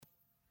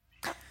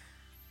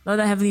Lord,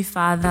 our Heavenly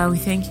Father, we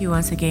thank you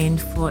once again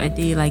for a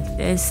day like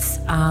this,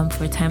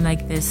 for a time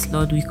like this.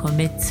 Lord, we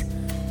commit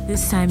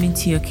this time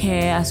into your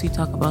care as we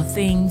talk about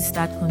things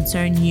that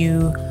concern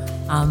you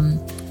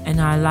in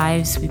our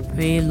lives. We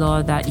pray,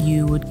 Lord, that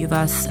you would give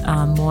us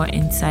more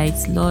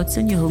insights. Lord,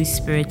 send your Holy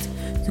Spirit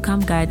to come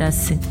guide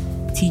us and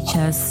teach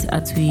us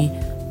as we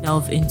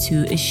delve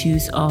into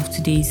issues of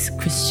today's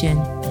Christian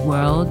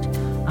world.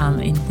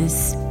 In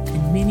this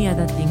and many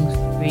other things, we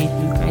pray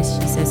through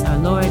Christ Jesus our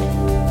Lord.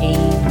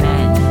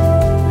 Amen.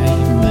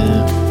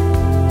 Amen.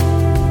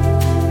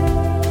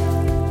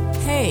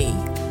 Hey,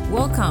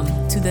 welcome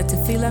to the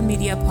Tefillah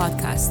Media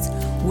Podcast,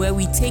 where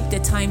we take the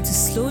time to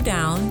slow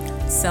down,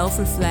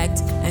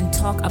 self-reflect, and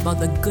talk about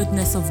the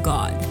goodness of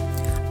God.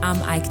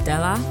 I'm Ike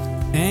Della.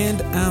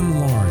 And I'm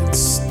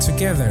Lawrence.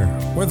 Together,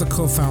 we're the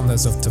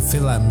co-founders of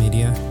Tefillah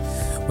Media,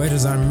 where it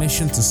is our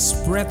mission to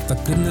spread the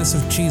goodness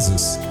of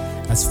Jesus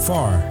as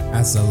far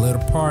as the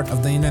little part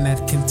of the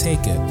internet can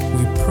take it.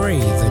 We pray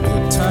that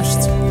you're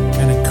touched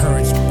and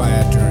encouraged by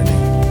our journey.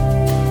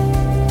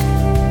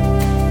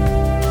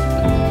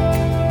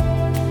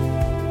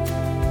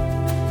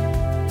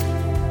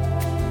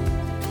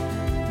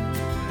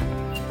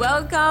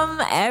 Welcome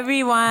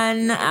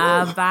everyone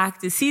back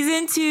to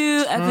season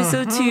 2,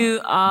 episode 2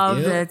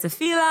 of the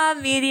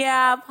Tefillah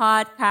Media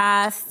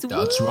Podcast.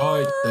 That's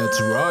right.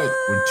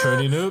 We're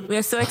turning up. We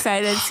are so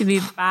excited to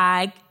be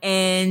back,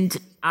 and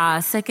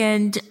our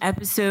second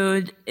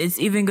episode is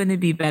even going to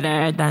be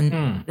better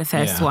than the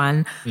first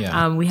one.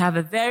 Yeah. We have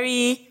a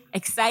very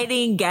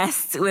exciting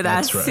guest with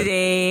us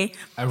today.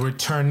 A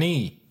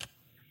returnee.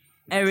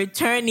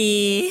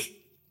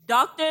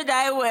 Dr.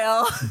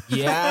 Daiwill.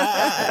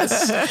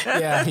 Yes.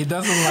 Yeah, he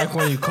doesn't like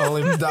when you call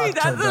him doctor. He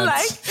doesn't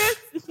like it.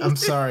 I'm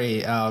sorry.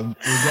 We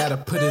gotta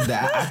put in the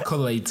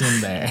accolades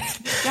in there.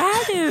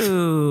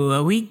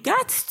 We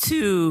got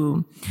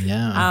to.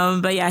 Yeah.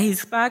 But yeah,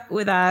 he's back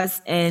with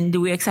us, and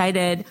we're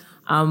excited.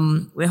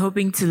 We're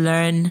hoping to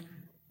learn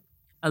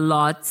a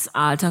lot,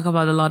 talk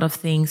about a lot of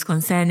things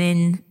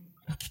concerning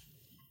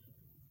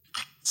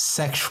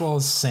sexual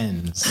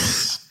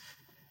sins.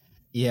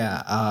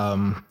 Yeah.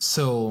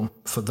 So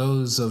for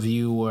those of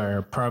you who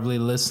are probably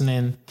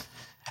listening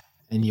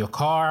in your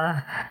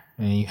car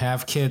and you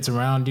have kids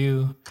around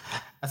you,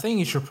 I think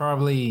you should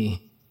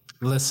probably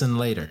listen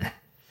later.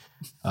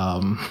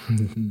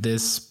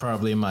 This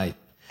probably might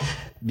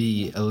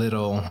be a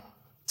little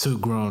too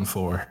grown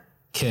for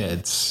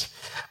kids.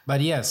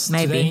 But yes,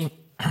 maybe.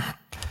 Today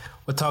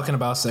we're talking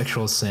about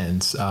sexual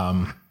sins.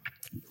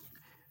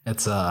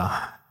 It's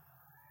a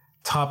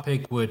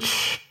topic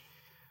which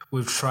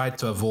we've tried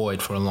to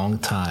avoid for a long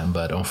time,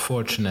 but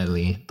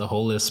unfortunately, the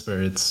Holy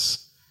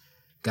Spirit's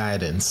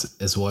guidance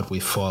is what we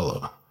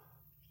follow.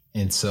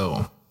 And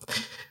so,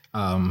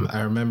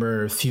 I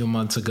remember a few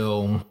months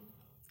ago,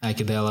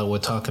 Ike were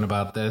talking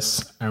about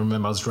this. I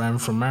remember I was driving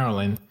from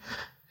Maryland,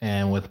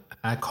 and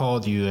I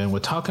called you, and we're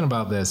talking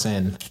about this,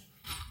 and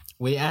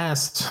we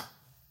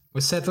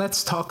said,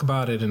 let's talk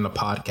about it in the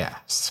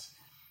podcast.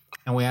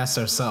 And we asked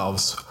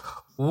ourselves,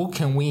 who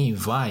can we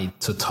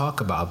invite to talk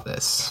about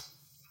this?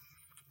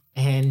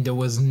 And there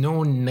was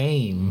no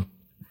name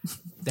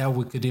that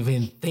we could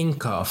even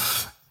think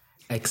of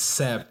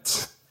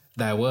except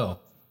Daiwill.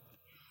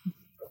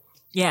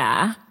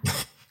 Yeah.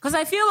 Because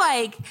I feel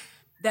like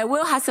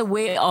Daiwill has a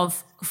way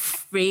of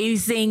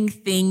phrasing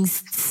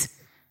things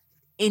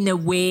in a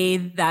way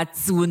that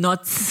will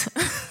not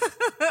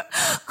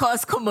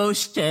cause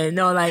commotion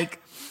or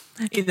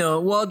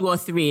World War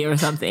III or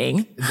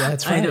something.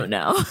 That's right. I don't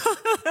know.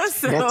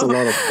 That's a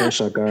lot of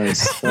pressure,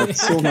 guys.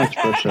 That's so much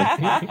pressure.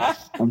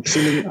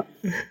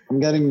 I'm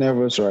getting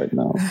nervous right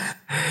now.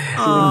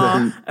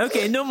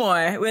 Okay, no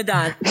more. We're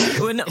done.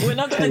 We're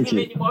not going to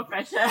give any more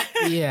pressure.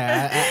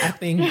 Yeah, I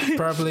think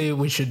probably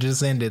we should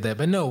just end it there.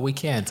 But no, we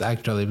can't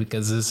actually,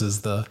 because this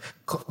is the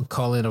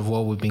calling of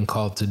what we've been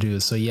called to do.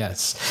 So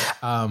yes.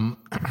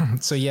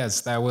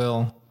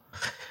 Daiwill.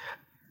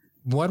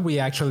 What we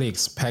actually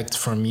expect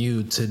from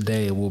you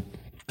today will,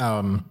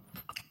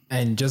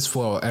 and just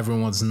for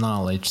everyone's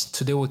knowledge,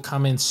 today we're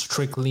coming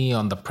strictly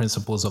on the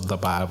principles of the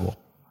Bible.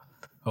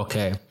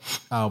 Okay.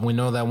 We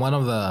know that one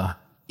of the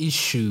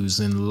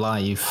issues in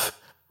life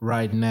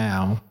right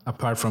now,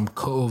 apart from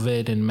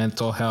COVID and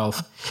mental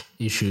health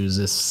issues,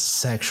 is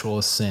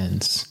sexual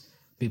sins.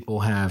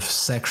 People have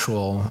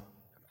sexual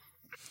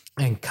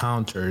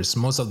encounters.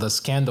 Most of the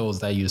scandals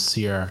that you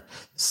see are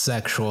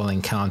sexual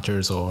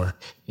encounters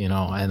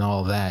and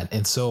all that.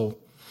 And so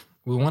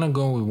we want to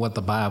go with what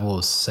the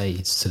Bible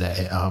says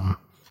today.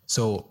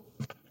 So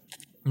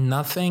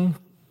nothing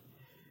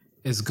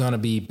is going to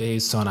be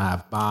based on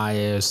our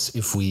bias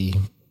if we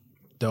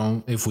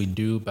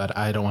do, but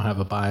I don't have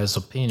a biased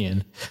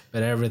opinion,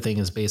 but everything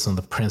is based on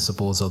the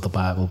principles of the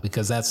Bible,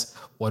 because that's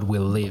what we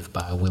live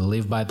by. We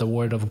live by the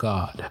word of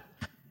God.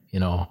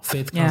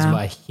 Faith comes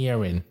by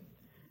hearing,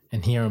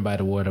 and hearing by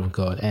the word of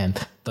God,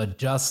 and the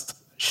just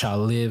shall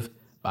live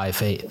by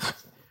faith.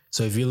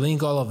 So if you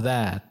link all of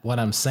that, what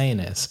I'm saying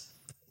is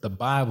the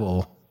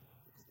Bible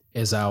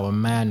is our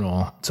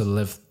manual to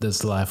live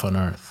this life on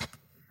earth.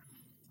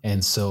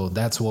 And so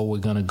that's what we're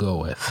going to go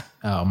with.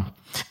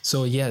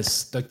 So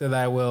yes, Dr.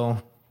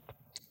 Thywill,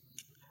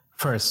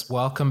 first,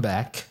 welcome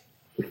back.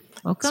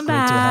 Welcome It's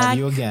back. great to have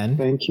you again.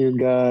 Thank you,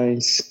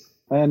 guys.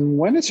 And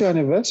when is your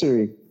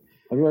anniversary?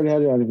 Have you already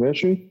had your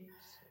anniversary?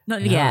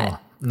 Not No, yet.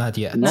 not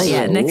yet. Not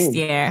yet. Oh. Next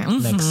year.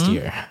 Next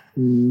year.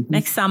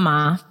 Next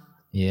summer.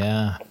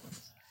 Yeah.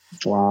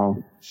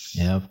 Wow.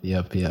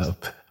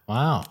 Yep.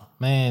 Wow,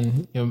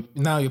 man.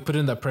 Now you're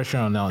putting the pressure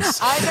on us.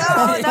 I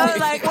know. I was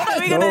like, what are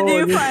we going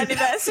to do for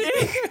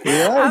anniversary?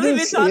 Have we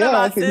even thought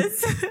about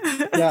this?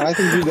 Yeah, I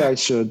think you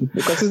guys should,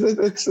 because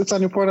it's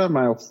an important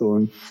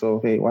milestone. So,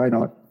 hey, why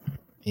not?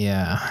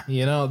 Yeah.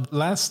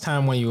 Last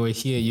time when you were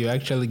here, you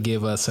actually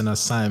gave us an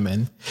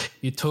assignment.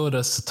 You told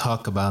us to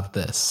talk about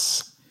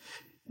this.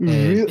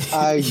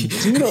 I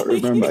do not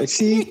remember. I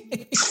see.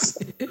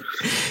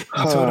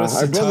 I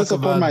brought this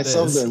upon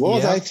myself then. What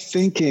was I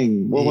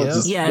thinking? What was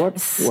this?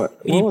 Yes. What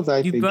was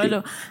I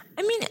thinking?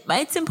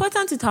 It's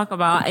important to talk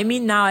about.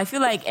 Now I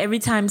feel like every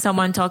time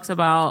someone talks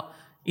about,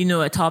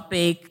 a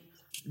topic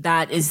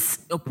that is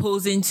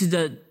opposing to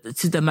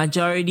the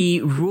majority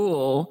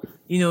rule,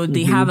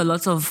 they have a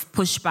lot of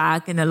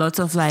pushback and a lot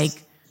of they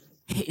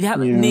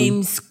have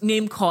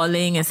name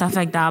calling and stuff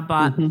like that.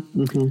 But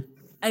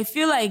I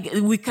feel like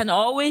we can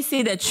always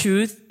say the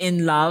truth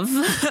in love.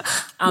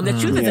 The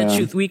truth is the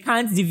truth. We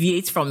can't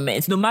deviate from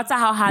it. No matter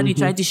how hard we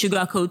try to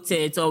sugarcoat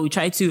it or we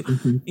try to,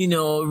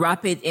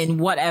 wrap it in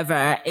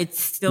whatever, it's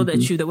still the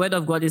truth. The word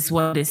of God is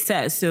what it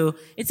says. So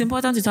it's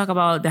important to talk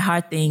about the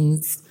hard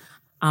things,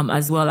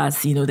 as well as,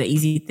 the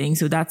easy things.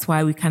 So that's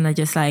why we kind of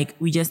just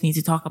we just need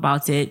to talk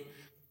about it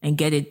and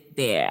get it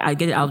there. I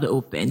get it out of the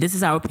open. This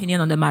is our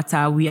opinion on the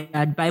matter. We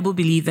are Bible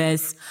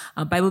believers,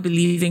 Bible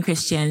believing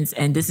Christians,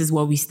 and this is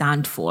what we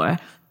stand for.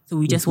 So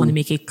we just want to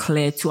make it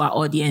clear to our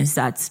audience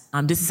that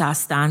this is our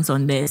stance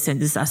on this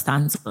and this is our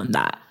stance on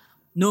that.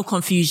 No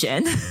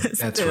confusion.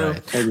 That's so, right.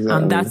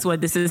 Exactly. That's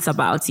what this is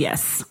about.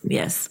 Yes.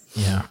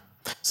 Yeah.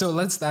 So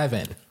let's dive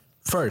in.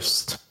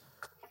 First,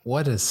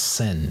 what is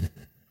sin?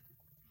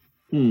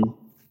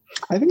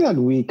 I think that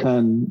we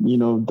can,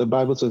 the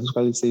Bible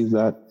specifically says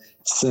that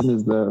sin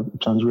is the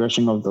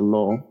transgression of the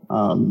law.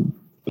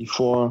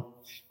 Before,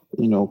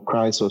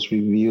 Christ was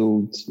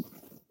revealed,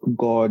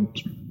 God,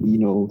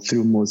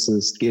 through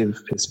Moses gave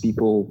his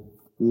people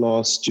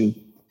laws to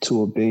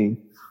obey.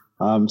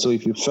 So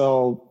if you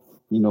fell,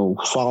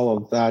 foul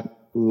of that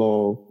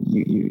law,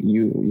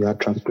 you had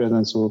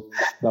transgression. So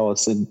that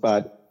was sin.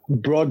 But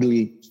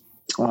broadly,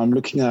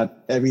 looking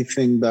at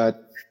everything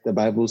that the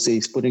Bible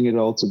says, putting it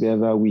all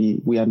together,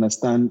 we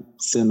understand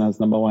sin as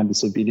number one,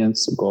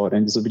 disobedience to God.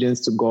 And disobedience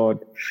to God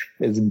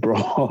is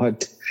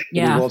broad.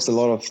 Yeah. It involves a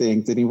lot of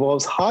things. It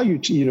involves how you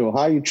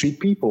treat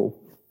people,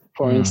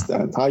 for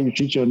instance, how you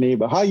treat your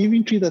neighbor, how you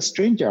even treat a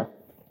stranger,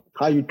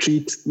 how you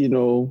treat,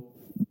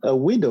 a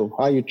widow,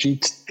 how you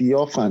treat the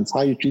orphans,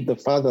 how you treat the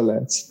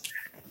fatherless.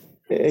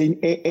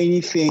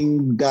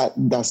 Anything that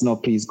does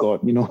not please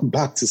God,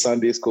 back to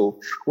Sunday school,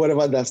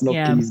 whatever does not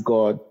please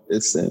God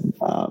is sin.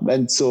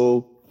 And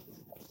so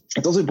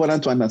it's also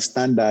important to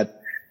understand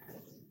that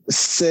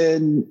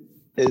sin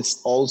is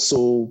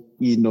also,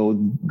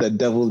 the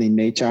devil in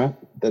nature.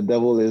 The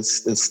devil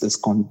is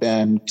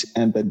condemned,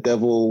 and the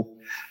devil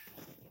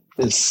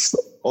is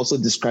also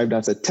described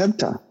as a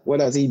tempter. What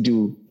does he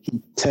do?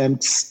 He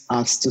tempts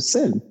us to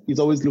sin. He's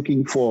always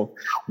looking for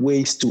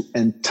ways to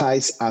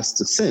entice us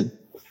to sin.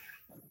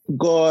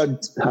 God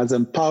has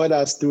empowered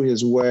us through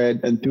his word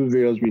and through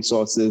various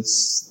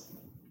resources,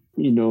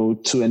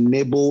 to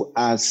enable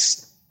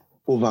us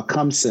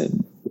overcome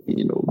sin.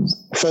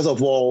 First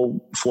of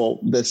all, for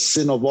the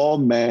sin of all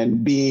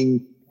men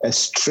being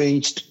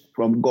estranged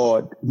from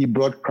God, he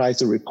brought Christ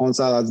to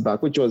reconcile us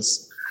back, which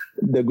was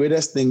the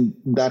greatest thing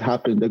that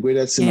happened. The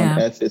greatest sin on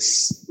earth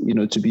is,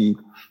 to be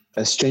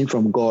estranged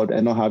from God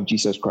and not have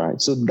Jesus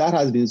Christ. So that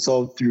has been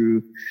solved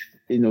through,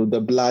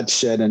 the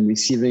bloodshed and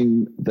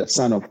receiving the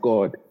Son of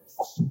God.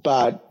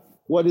 But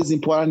what is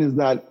important is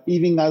that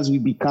even as we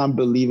become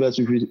believers,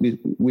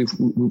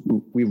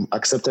 we've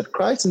accepted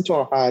Christ into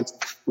our hearts,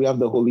 we have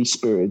the Holy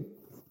Spirit.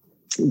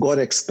 God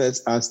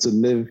expects us to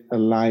live a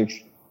life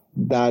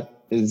that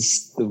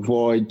is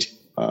devoid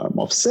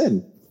of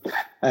sin.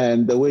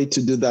 And the way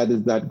to do that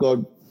is that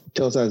God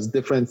tells us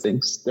different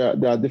things.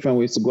 There are different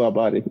ways to go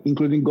about it,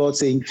 including God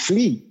saying,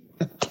 flee.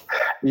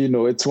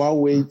 It's one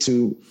way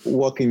to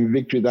walk in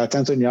victory. There are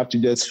times when you have to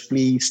just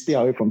flee, stay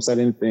away from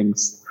certain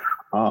things.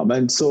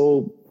 And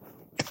so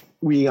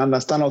we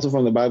understand also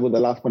from the Bible, the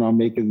last point I'll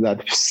make is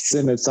that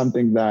sin is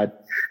something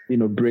that,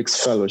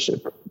 breaks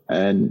fellowship.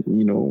 And,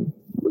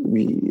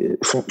 we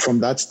from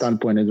that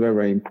standpoint is very,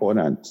 very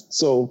important.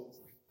 So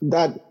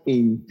that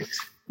in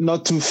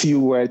not too few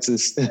words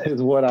is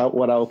what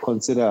I'll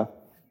consider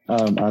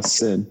as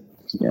sin.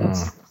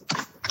 Yes.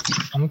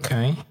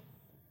 Okay.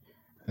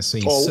 I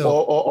see.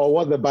 Or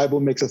what the Bible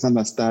makes us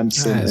understand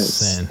sin is.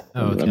 Sin.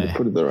 Okay. Let me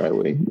put it the right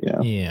way.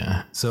 Yeah.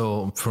 Yeah.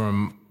 So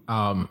from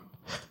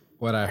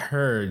what I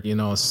heard,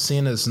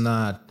 sin is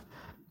not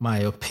my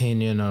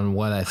opinion on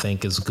what I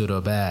think is good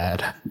or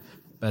bad.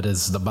 but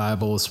it's the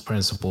Bible's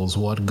principles,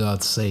 what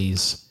God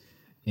says,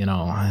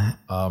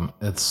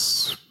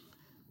 it's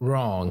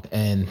wrong.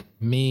 And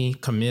me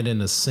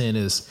committing a sin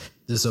is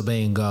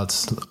disobeying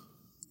God's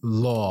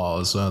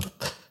laws,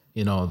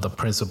 the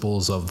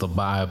principles of the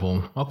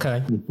Bible.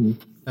 Okay,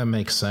 that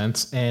makes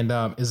sense. And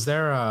is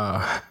there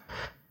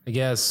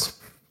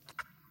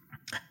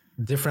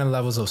different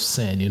levels of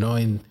sin?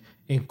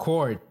 In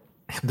court,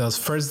 does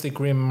first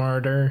degree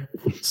murder,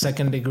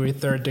 second degree,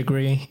 third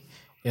degree?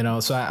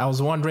 So I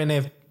was wondering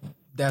if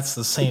that's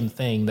the same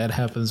thing that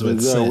happens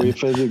with sin.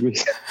 First degree.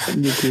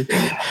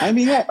 I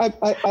mean,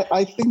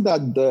 I think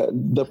that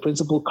the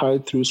principle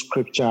carried through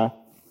Scripture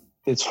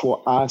is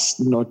for us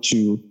not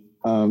to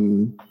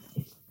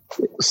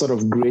sort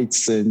of grade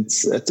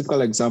sins. A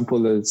typical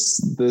example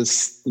is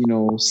this,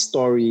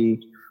 story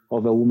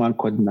of a woman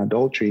caught in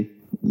adultery.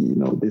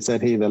 They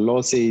said, hey, the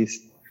law says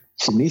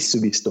she needs to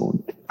be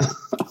stoned.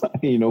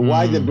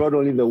 Why they brought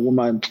only the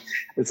woman,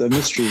 it's a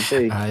mystery.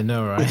 Hey, I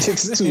know, right? It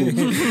takes two. What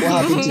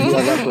happened to the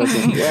other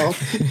person? Well,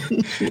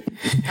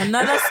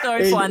 another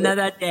story for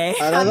another day.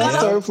 Another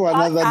story for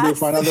another day,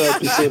 for another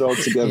episode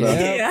altogether.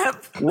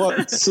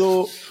 Yep.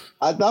 So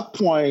at that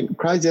point,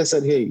 Christ just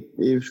said, hey,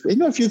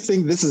 if you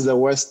think this is the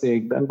worst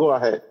thing, then go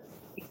ahead.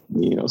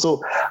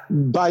 So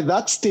by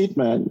that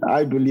statement,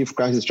 I believe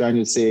Christ is trying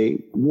to say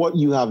what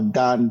you have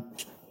done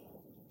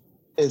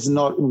is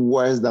not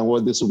worse than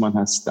what this woman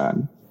has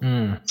done.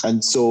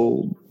 And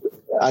so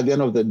at the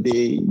end of the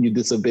day, you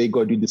disobey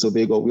God. We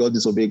all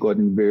disobey God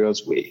in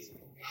various ways.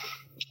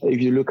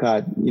 If you look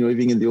at,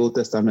 even in the Old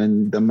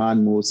Testament, the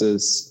man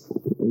Moses,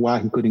 why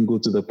he couldn't go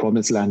to the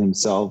promised land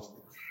himself,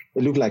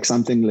 it looked like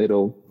something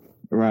little,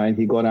 right?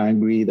 He got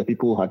angry. The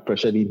people had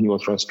pressured him. He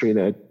was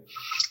frustrated.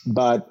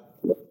 But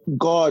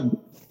God,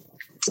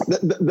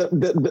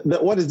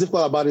 what is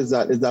difficult about it is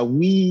that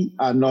we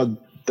are not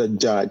the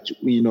judge.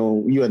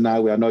 You and I,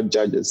 we are not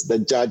judges. The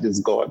judge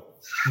is God.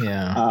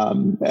 Yeah.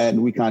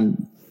 And we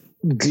can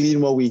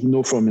glean what we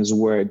know from his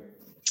word.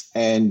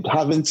 And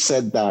having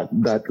said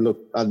that look,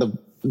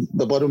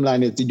 the bottom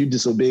line is, did you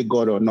disobey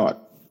God or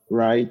not?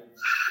 Right?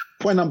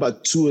 Point number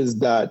 2 is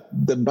that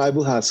the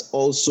Bible has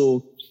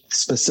also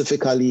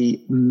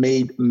specifically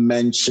made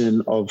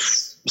mention of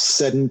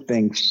certain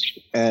things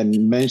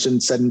and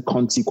mentioned certain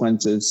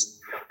consequences.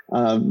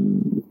 A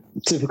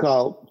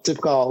typical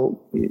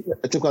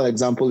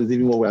example is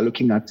even what we're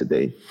looking at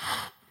today.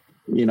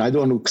 I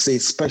don't want to say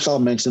special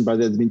mention, but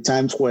there's been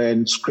times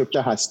when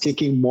Scripture has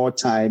taken more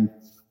time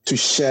to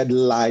shed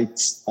light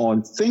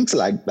on things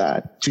like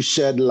that, to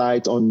shed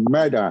light on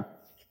murder,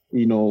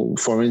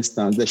 for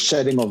instance, the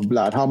shedding of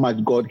blood, how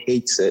much God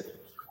hates it.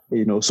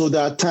 So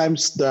there are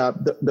times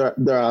that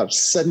there are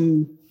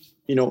certain,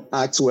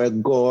 acts where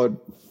God,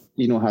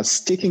 has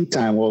taken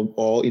time,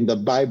 or in the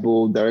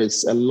Bible, there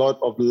is a lot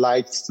of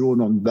light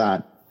thrown on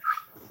that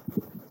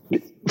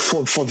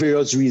for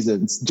various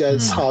reasons,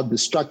 just how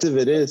destructive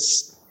it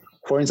is.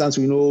 For instance,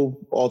 we know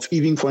of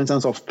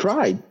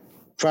pride.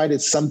 Pride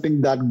is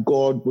something that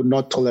God would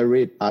not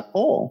tolerate at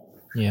all.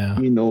 Yeah.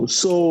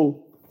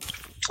 So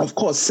of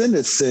course, sin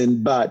is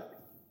sin,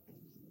 but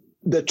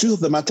the truth of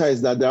the matter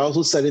is that there are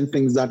also certain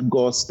things that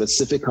God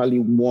specifically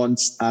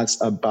warns us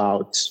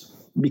about,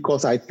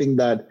 because I think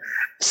that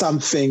some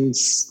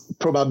things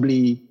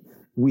probably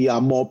we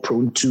are more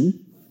prone to,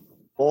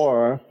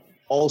 or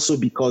also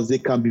because they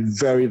can be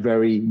very,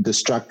 very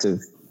destructive,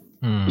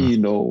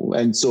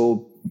 and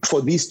so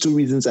for these 2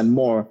 reasons and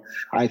more,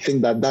 I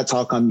think that that's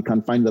how come you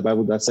can find the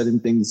Bible that certain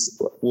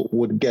things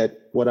would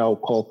get what I'll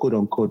call, quote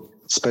unquote,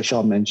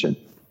 special mention.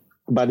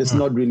 But it's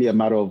not really a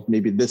matter of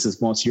maybe this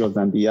is more serious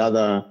than the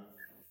other.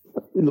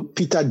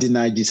 Peter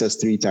denied Jesus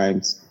 3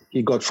 times.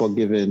 He got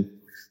forgiven.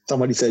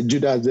 Somebody said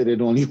Judas did it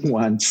only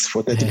once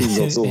for 30 pieces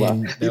of silver.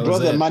 He brought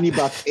the money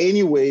back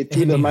anyway,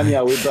 threw the money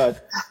away.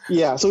 But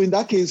yeah, so in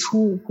that case,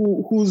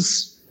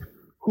 whose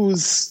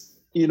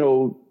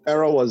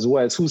error was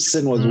worse? Whose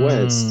sin was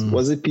worse?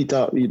 Was it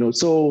Peter?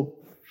 So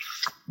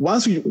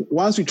once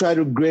we try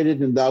to grade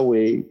it in that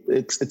way,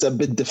 it's a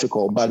bit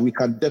difficult, but we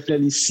can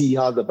definitely see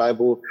how the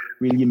Bible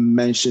really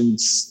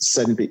mentions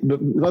certain things. The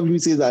Bible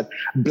says that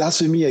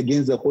blasphemy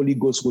against the Holy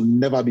Ghost will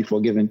never be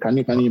forgiven. Can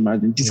you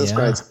imagine? Jesus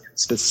Christ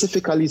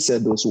specifically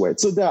said those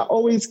words. So there are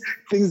always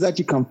things that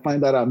you can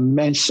find that are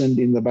mentioned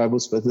in the Bible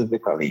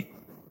specifically.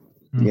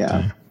 Okay.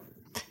 Yeah.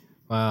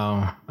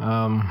 Wow.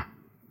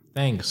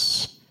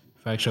 Thanks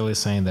for actually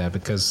saying that,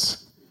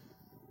 because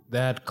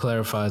that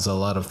clarifies a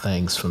lot of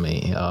things for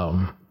me.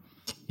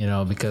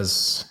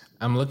 Because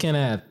I'm looking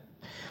at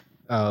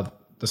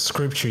the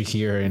scripture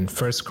here in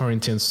 1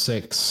 Corinthians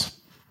 6,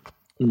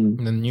 the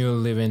New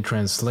Living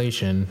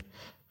Translation,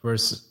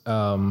 verse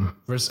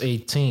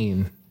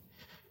 18.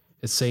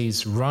 It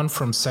says, "Run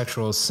from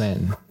sexual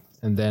sin,"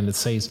 and then it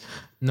says,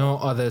 "No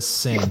other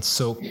sin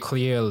so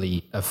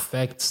clearly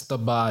affects the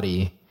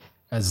body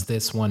as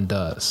this one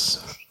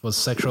does. For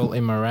sexual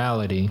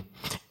immorality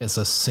is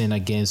a sin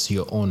against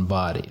your own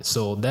body."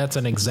 So that's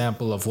an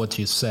example of what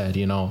you said,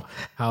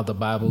 how the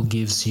Bible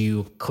gives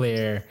you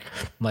clear,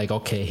 like,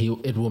 okay,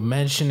 it will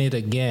mention it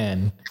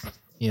again,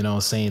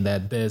 saying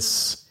that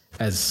this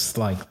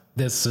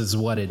is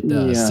what it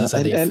does. Yeah. These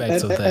are the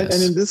effects of this.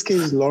 And in this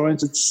case,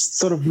 Lawrence, it's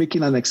sort of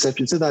making an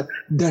exception so that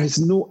there is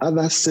no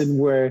other sin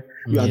where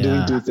you are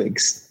doing two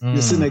things.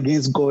 You sin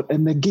against God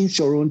and against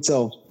your own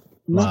self.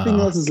 Nothing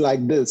else is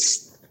like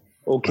this.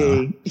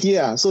 Okay. Wow.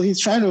 Yeah. So he's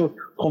trying to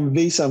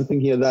convey something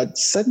here, that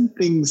certain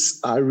things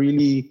are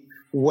really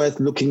worth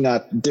looking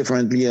at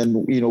differently and,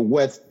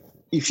 worth,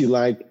 if you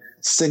like,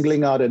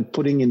 singling out and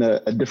putting in a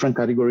different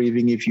category,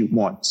 even if you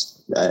want.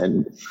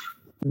 And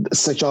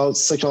sexual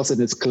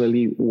sin is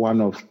clearly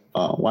one of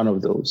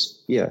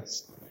those.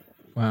 Yes.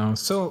 Wow.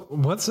 So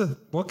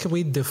what can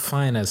we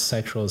define as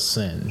sexual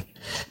sin?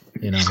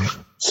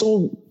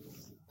 So,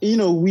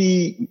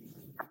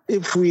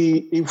 if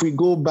we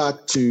go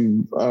back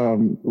to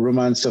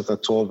Romans chapter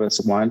 12, verse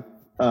 1,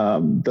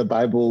 the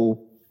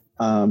Bible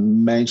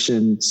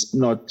mentions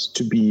not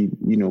to be,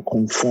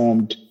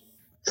 conformed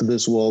to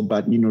this world,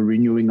 but,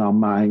 renewing our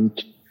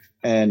mind.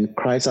 And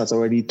Christ has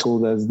already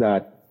told us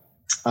that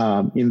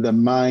in the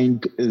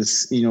mind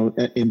is,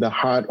 in the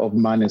heart of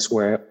man is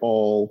where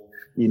all,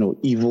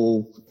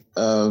 evil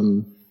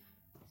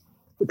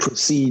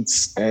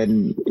proceeds.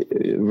 And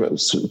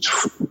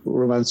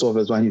Romans 12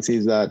 verse 1, he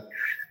says that,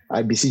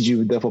 I beseech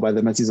you, therefore, by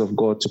the mercies of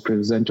God, to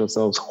present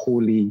yourselves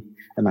holy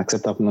and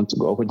acceptable unto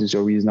God, which is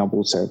your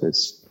reasonable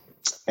service.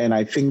 And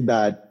I think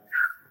that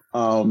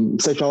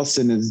sexual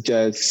sin is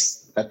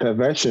just a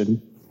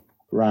perversion,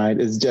 right?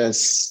 It's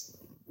just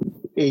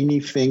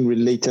anything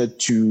related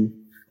to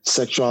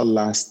sexual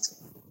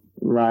lust,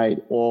 right?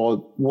 Or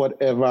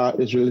whatever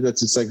is related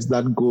to sex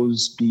that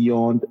goes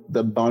beyond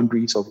the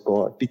boundaries of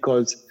God.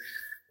 Because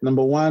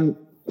number one,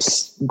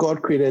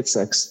 God created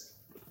sex.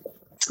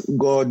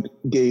 God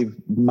gave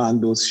man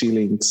those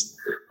feelings.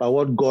 But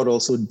what God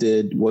also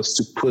did was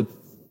to put,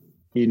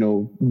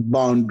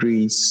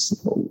 boundaries,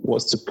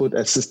 was to put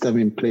a system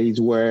in place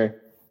where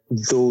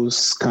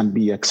those can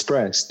be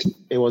expressed.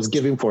 It was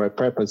given for a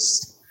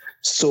purpose.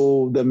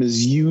 So the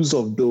misuse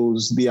of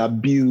those, the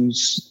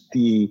abuse,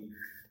 the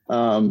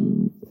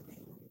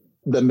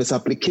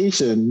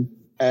misapplication,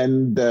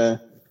 and the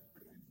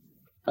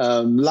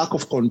lack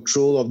of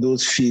control of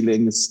those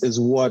feelings is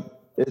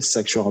what is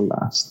sexual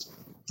lust.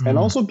 And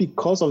also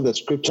because of the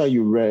scripture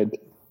you read,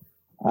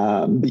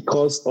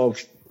 because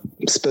of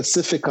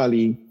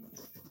specifically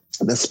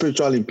the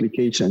spiritual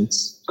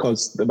implications,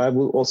 because the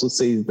Bible also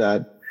says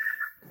that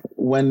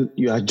when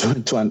you are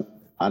joined to an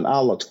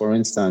harlot, for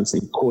instance,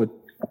 in court,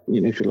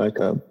 if you like,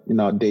 in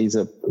our days,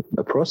 a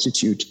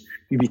prostitute,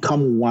 you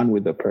become one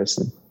with the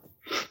person.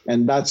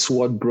 And that's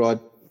what brought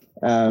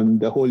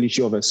the whole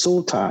issue of a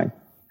soul tie,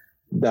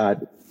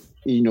 that,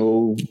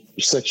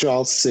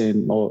 sexual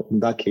sin, or in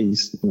that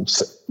case,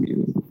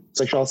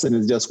 sexual sin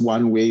is just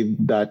one way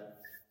that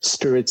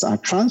spirits are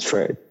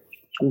transferred.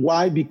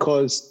 Why?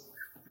 Because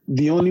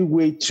the only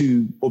way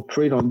to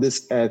operate on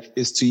this earth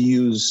is to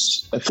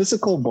use a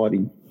physical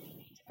body.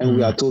 And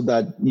we are told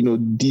that,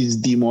 these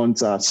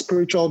demons are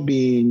spiritual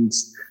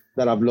beings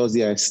that have lost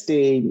their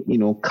estate,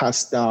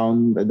 cast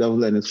down, the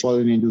devil and his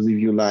fallen angels, if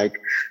you like,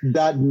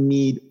 that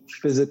need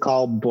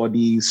physical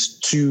bodies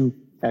to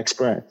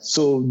express.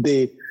 So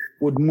they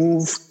would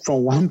move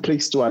from one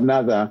place to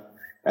another.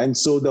 And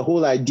so the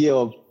whole idea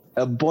of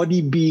a body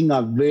being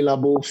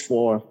available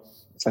for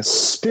a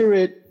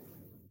spirit,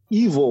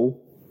 evil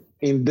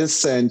in this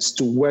sense,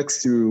 to work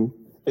through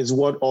is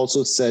what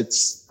also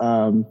sets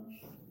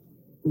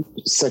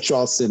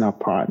sexual sin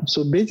apart.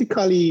 So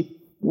basically,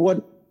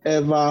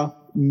 whatever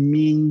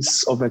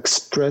means of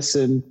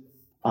expressing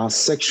our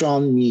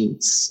sexual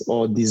needs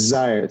or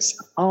desires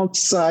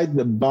outside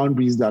the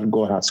boundaries that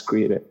God has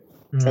created.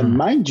 And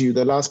mind you,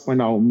 the last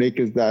point I will make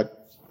is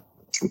that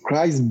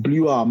Christ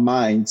blew our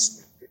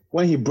minds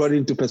when he brought it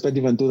into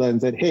perspective and told us and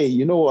said, hey,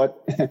 you know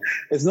what?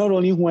 It's not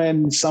only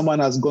when someone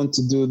has gone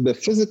to do the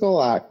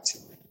physical act,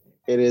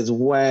 it is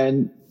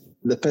when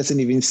the person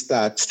even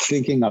starts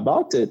thinking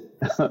about it,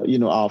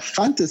 our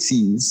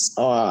fantasies,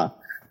 our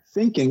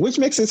thinking, which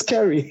makes it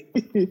scary.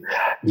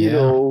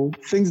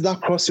 Things that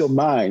cross your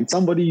mind,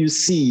 somebody you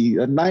see,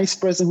 a nice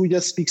person who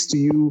just speaks to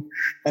you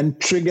and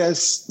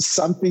triggers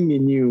something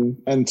in you,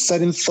 and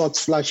certain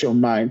thoughts flash your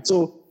mind.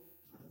 So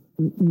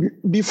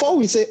before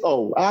we say,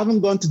 oh, I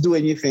haven't gone to do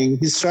anything,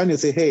 he's trying to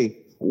say, hey,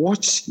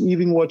 watch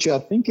even what you are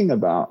thinking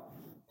about.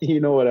 You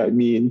know what I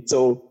mean?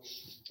 So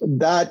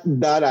that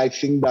I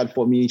think that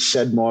for me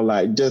shed more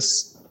light,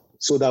 just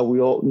so that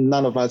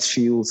none of us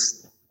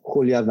feels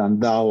holier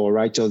than thou or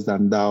righteous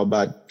than thou,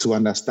 but to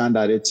understand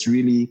that it's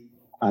really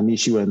an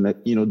issue, and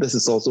that, this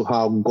is also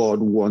how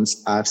God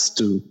wants us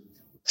to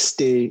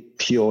stay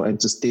pure and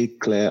to stay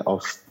clear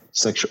of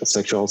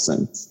sexual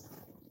sins.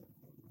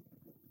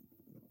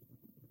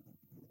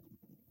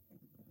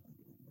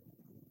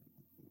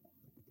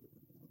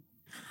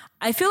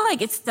 I feel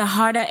like it's the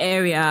harder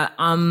area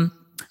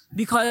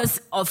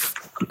because of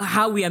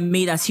how we are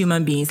made as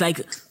human beings.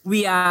 Like,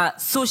 we are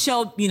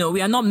social,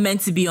 we are not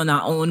meant to be on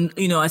our own,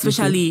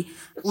 especially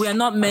we are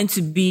not meant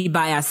to be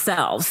by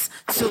ourselves.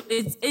 So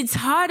it's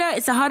harder.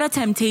 It's a harder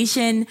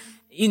temptation,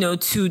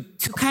 to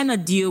kind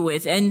of deal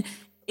with. And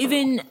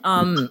even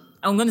I'm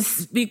going to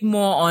speak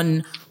more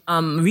on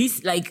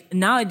like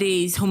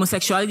nowadays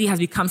homosexuality has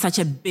become such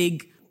a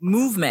big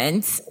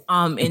movement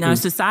in our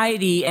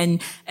society,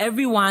 and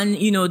everyone,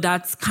 you know,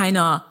 that's kind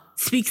of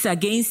speaks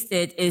against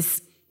it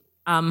is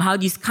how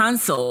these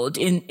cancelled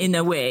in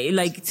a way,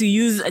 like to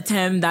use a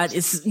term that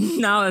is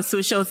now a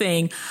social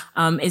thing,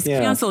 is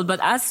cancelled. But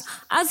as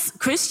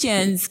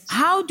Christians,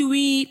 how do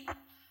we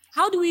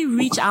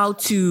reach out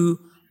to,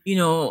 you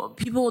know,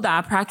 people that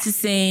are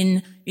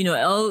practicing, you know,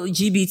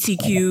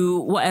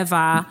 LGBTQ,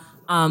 whatever,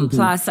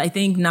 plus I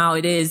think now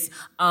it is,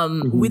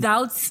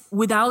 without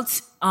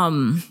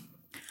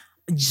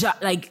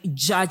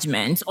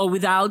judgment or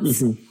without,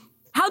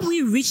 how do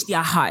we reach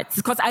their hearts?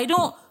 Because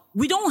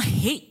we don't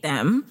hate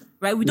them,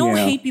 right? We don't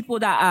hate people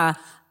that are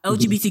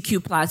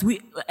LGBTQ plus.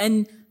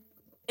 And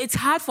it's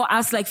hard for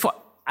us,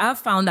 I've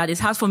found that it's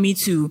hard for me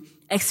to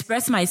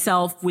express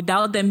myself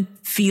without them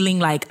feeling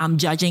like I'm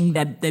judging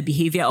the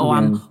behavior or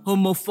I'm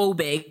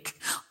homophobic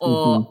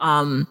or,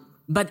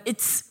 but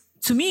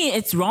to me,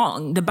 it's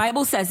wrong. The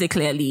Bible says it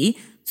clearly.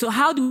 So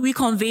how do we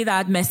convey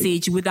that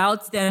message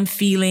without them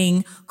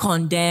feeling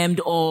condemned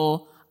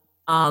or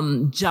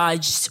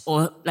judged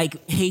or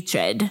like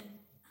hatred?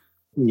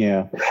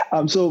 Yeah.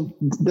 So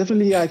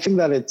definitely, I think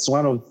that it's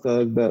one of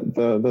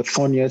the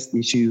thorniest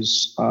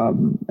issues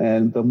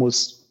and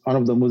one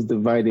of the most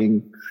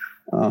dividing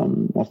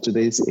of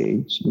today's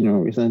age. You know,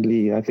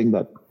 recently, I think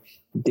that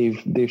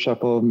Dave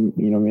Chappelle,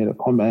 you know, made a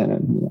comment,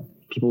 and you know,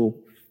 people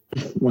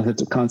wanted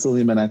to cancel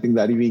him, and I think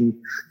that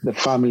even the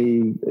family,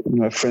 you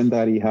know, a friend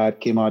that he had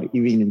came out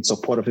even in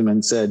support of him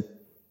and said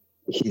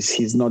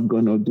he's not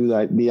going to do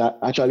that. They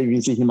actually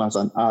even see him as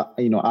an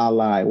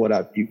ally, what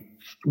have you.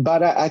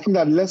 But I think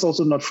that let's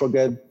also not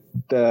forget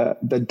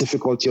the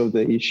difficulty of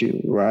the issue,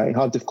 right?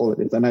 How difficult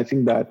it is. And I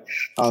think that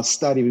I'll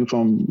start even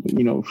from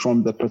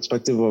the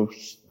perspective of,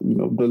 you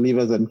know,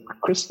 believers and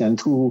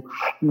Christians who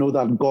know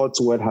that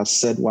God's word has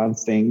said one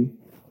thing.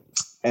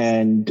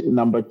 And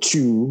number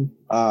two,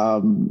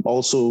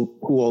 also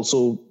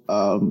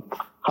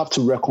have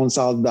to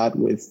reconcile that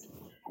with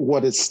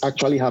what is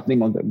actually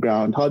happening on the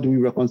ground. How do we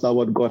reconcile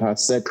what God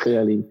has said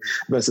clearly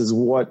versus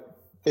what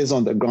is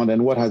on the ground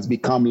and what has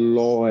become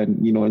law?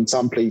 And, you know, in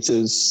some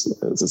places,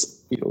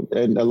 you know,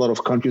 and a lot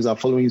of countries are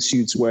following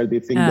suits where they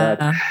think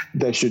that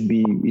there should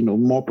be, you know,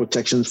 more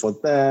protections for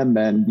them.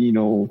 And, you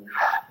know,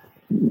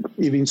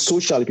 even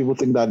socially, people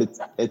think that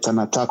it's an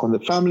attack on the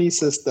family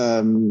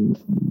system.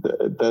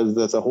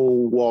 There's a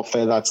whole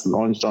warfare that's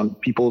launched on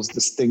people's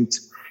distinct,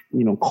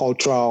 you know,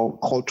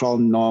 cultural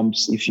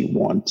norms, if you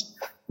want.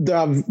 There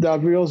are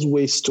various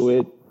ways to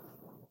it.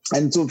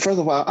 And so, first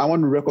of all, I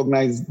want to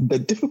recognize the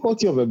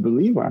difficulty of a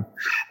believer.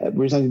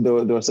 Recently,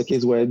 there was a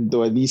case where there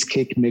were these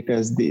cake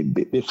makers.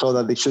 They felt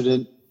that they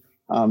shouldn't,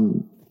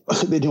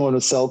 they didn't want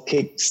to sell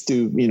cakes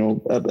to, you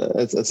know,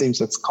 a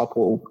same-sex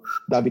couple.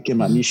 That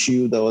became an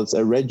issue. There was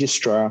a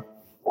registrar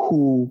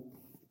who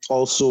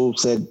also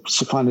said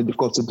she found it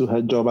difficult to do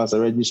her job as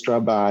a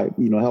registrar by,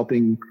 you know,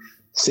 helping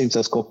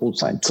same-sex couples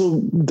sign.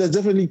 So there's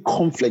definitely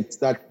conflict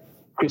that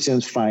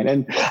Christians find.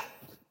 And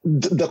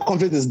the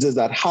conflict is just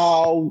that: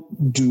 how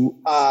do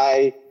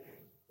I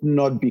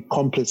not be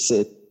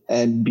complicit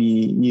and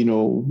be,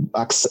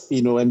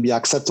 and be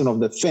accepting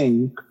of the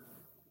thing,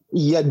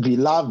 yet be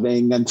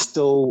loving and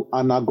still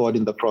honor God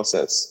in the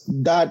process?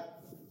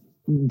 That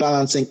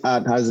balancing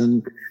act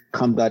hasn't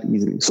come that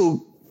easily.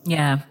 So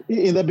yeah,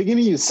 in the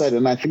beginning you said,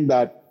 and I think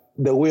that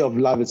the way of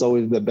love is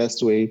always the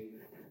best way,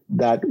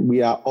 that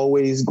we are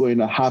always going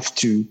to have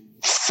to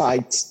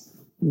fight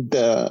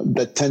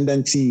the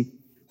tendency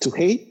to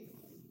hate.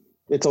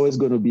 It's always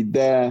going to be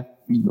there.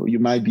 You know, you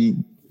might be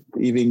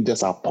even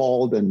just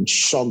appalled and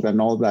shocked and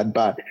all that,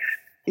 but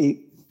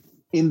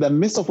in the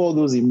midst of all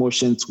those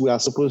emotions, we are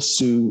supposed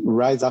to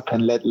rise up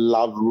and let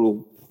love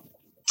rule.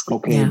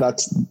 Okay, yeah.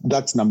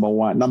 That's number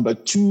one. Number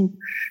two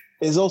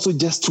is also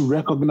just to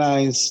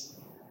recognize,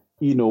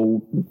 you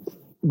know,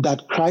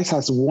 that Christ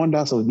has warned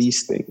us of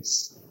these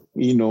things.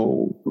 You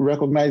know,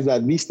 recognize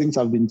that these things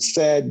have been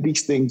said,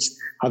 these things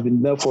have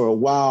been there for a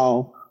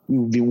while.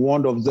 We've been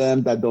warned of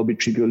them, that there'll be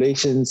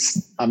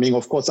tribulations. I mean,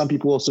 of course, some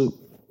people also,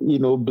 you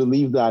know,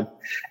 believe that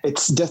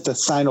it's just a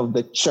sign of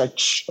the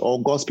church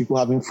or God's people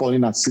having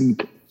fallen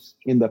asleep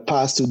in the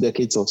past 2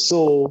 decades or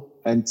so.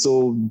 And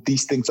so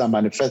these things are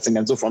manifesting.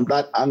 And so from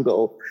that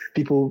angle,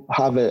 people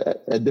have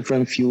a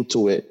different feel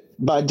to it.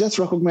 But just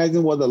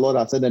recognizing what the Lord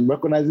has said and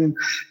recognizing,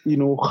 you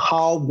know,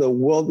 how the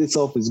world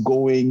itself is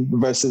going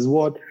versus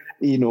what,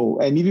 you know,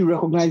 and even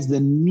recognize the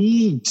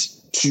need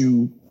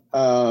to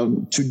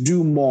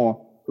do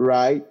more,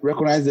 right?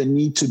 Recognize the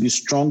need to be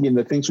strong in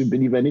the things we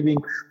believe and even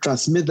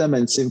transmit them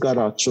and safeguard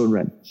our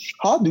children.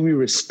 How do we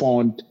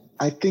respond?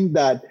 I think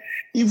that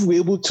if we're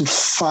able to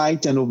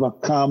fight and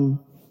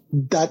overcome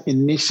that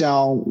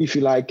initial, if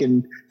you like,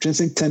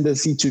 intrinsic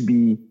tendency to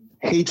be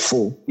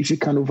hateful, if you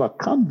can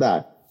overcome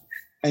that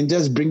and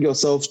just bring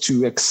yourself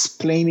to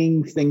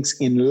explaining things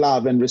in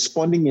love and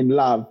responding in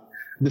love,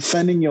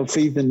 defending your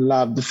faith in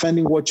love,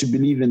 defending what you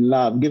believe in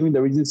love, giving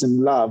the reasons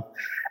in love,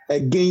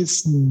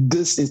 against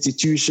this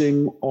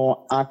institution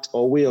or act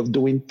or way of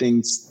doing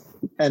things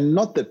and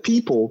not the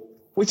people,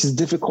 which is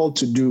difficult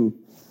to do.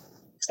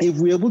 If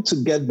we're able to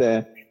get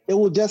there, it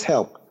will just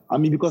help. I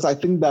mean, because I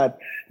think that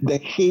the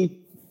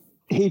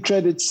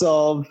hatred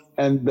itself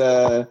and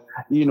the,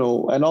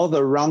 and all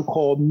the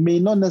rancor may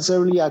not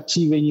necessarily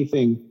achieve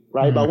anything,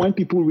 right? Mm-hmm. But when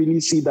people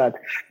really see that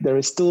there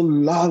is still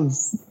love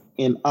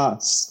in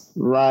us,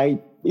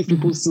 right? If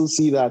people still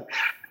see that,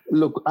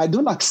 look, I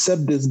don't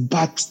accept this,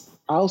 but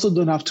I also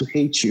don't have to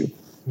hate you.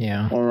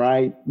 Yeah. All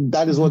right.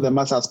 That is what the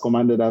Master has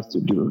commanded us to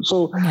do.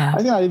 So I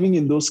think that even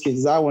in those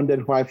cases, I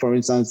wondered why, for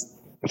instance,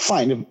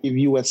 fine, if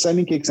you were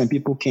selling cakes and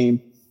people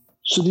came,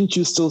 shouldn't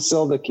you still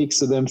sell the cakes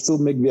to them, still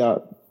make their,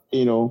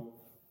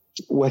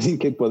 wedding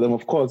cake for them?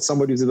 Of course,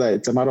 somebody says that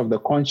it's a matter of the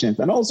conscience.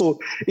 And also,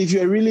 if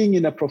you're really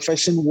in a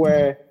profession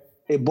where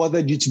it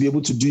bothered you to be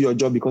able to do your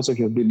job because of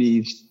your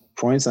beliefs,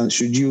 for instance,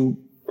 should you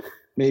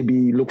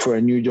maybe look for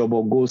a new job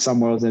or go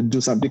somewhere else and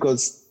do something?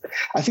 Because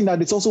I think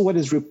that it's also what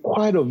is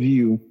required of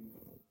you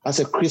as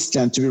a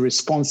Christian to be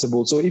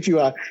responsible. So if you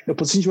are in a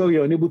position where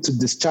you're unable to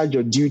discharge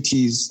your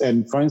duties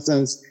and, for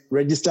instance,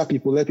 register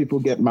people, let people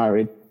get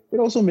married, it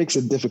also makes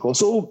it difficult.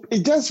 So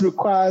it just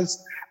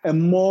requires a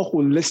more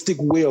holistic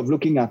way of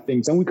looking at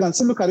things. And we can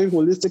still look at it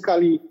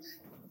holistically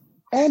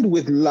and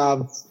with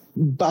love,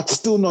 but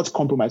still not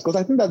compromise. Because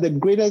I think that the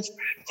greatest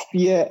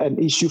fear and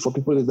issue for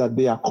people is that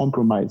they are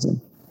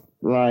compromising,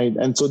 right?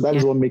 And so that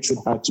is what makes it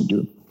hard to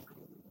do.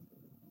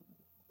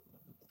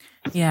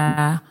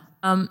 Yeah.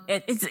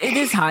 It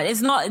is hard.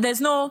 It's not, there's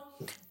no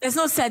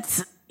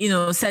set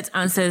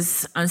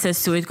answers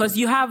to it, because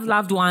you have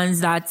loved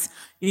ones that,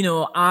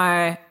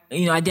 are,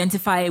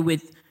 identify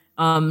with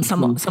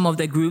some of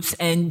the groups.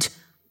 And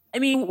I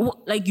mean,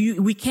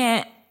 we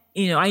can't,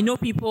 I know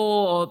people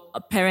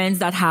or parents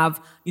that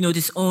have,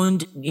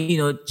 disowned,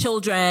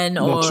 children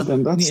or,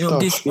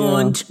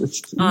 disowned,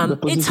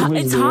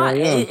 it's hard.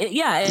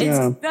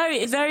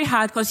 It's very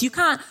hard, because you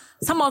can't,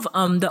 some of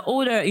the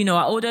older,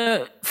 our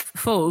older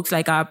folks,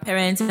 like our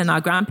parents and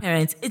our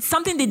grandparents, it's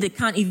something that they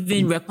can't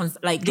even reconcile.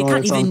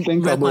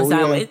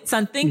 It's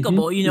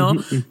unthinkable,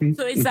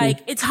 So it's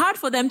it's hard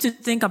for them to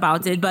think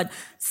about it. But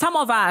some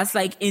of us,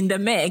 in the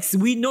mix,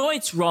 we know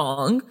it's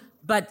wrong,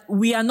 but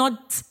we are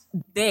not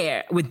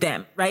there with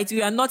them, right?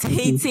 We are not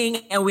hating,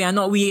 and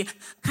we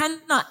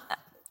cannot,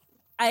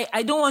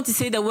 I don't want to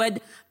say the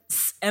word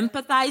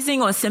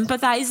empathizing or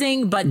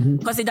sympathizing, but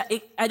because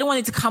I don't want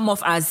it to come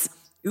off as,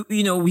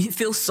 we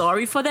feel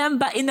sorry for them,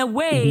 but in a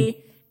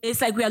way, it's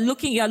like you're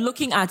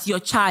looking at your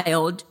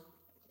child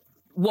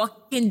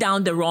walking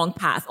down the wrong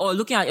path, or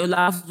looking at your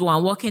loved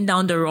one walking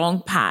down the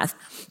wrong path.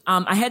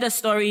 I heard a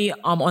story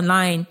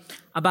online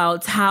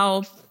about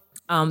how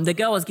the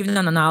girl was giving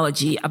an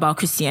analogy about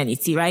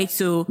Christianity, right?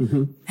 So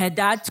her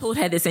dad told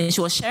her this, and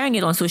she was sharing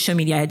it on social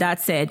media. Her dad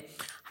said,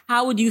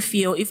 "How would you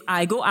feel if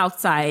I go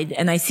outside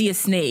and I see a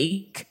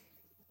snake,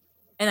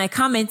 and I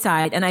come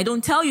inside and I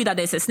don't tell you that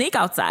there's a snake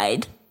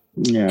outside?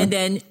 Yeah. And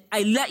then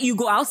I let you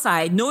go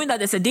outside knowing that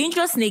there's a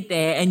dangerous snake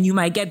there and you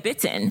might get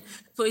bitten."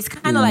 So it's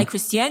kind of like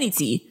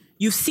Christianity.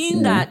 You've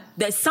seen that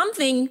there's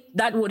something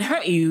that would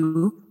hurt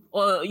you,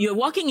 or you're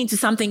walking into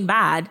something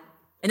bad,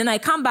 and then I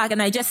come back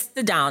and I just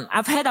sit down.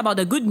 I've heard about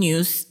the good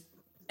news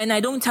and I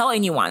don't tell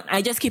anyone.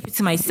 I just keep it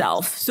to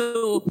myself.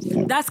 So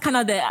that's kind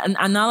of the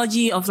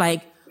analogy of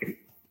I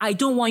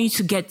don't want you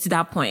to get to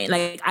that point.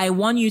 I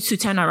want you to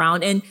turn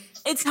around. And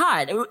it's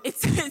hard.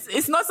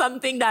 It's not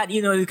something that,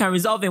 you can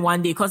resolve in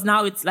one day, because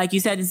now it's, like you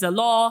said, it's the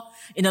law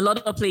in a lot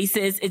of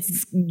places.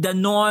 It's the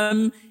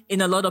norm in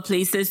a lot of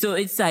places. So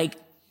it's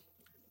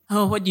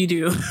what do you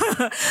do?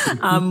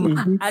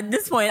 At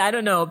this point, I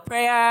don't know.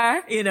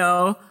 Prayer,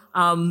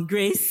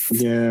 grace.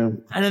 Yeah.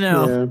 I don't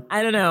know. Yeah.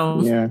 I don't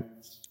know. Yeah.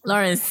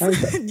 Lawrence,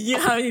 do you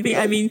have anything?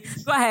 I mean,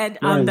 go ahead.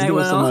 I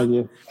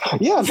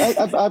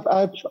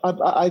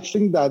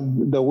think that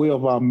the way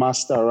of our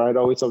master, right,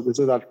 always of to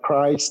say that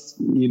Christ,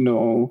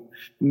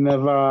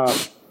 never,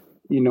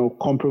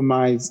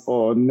 compromised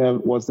or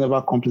was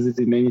never complicit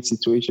in any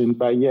situation,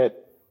 but yet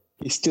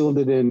he still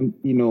didn't,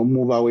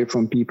 move away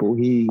from people.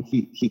 He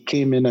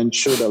came in and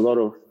showed a lot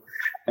of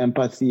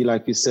empathy,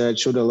 like you said,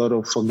 showed a lot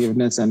of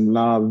forgiveness and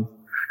love.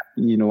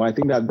 I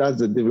think that's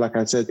the deal. Like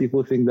I said,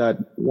 people think that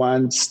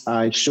once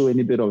I show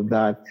any bit of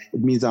that,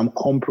 it means I'm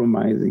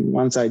compromising.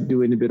 Once I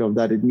do any bit of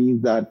that, it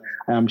means that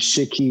I am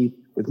shaky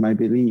with my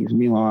beliefs.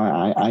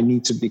 Meanwhile, I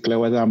need to declare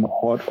whether I'm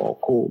hot or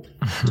cold,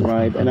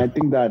 right? And I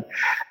think that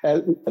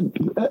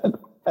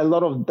a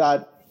lot of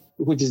that,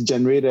 which is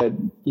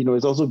generated,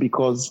 is also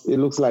because it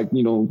looks like,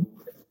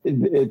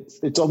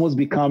 it's almost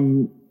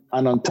become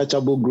an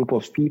untouchable group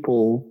of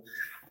people,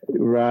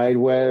 right?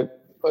 Where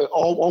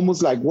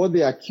almost like what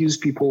they accuse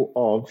people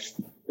of,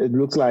 it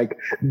looks like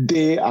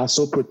they are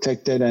so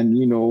protected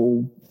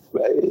and,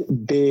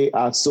 they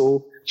are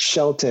so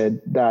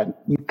sheltered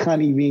that you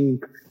can't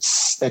even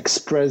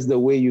express the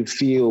way you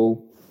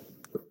feel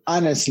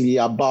honestly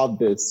about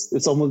this.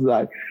 It's almost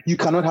like you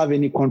cannot have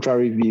any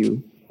contrary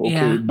view.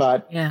 Okay.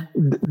 But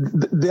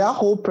their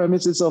whole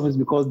premise itself is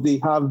because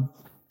they have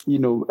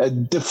a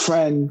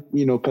different,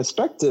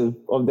 perspective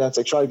of their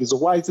sexuality. So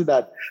why is it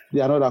that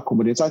they are not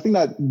accommodated? So I think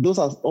that those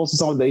are also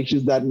some of the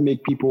issues that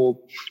make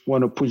people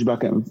want to push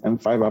back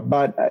and fight back.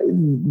 But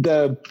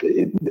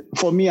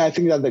for me, I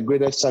think that the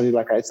greatest challenge,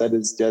 like I said,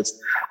 is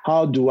just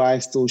how do I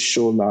still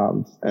show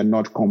love and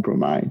not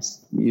compromise,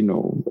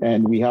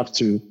 and we have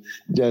to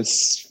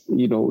just,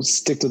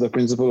 stick to the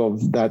principle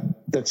of that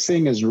the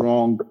thing is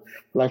wrong.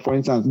 Like, for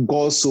instance,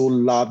 God so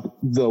loved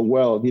the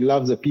world. He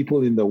loves the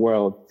people in the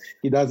world.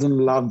 He doesn't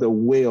love the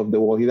way of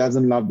the world. He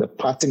doesn't love the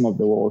pattern of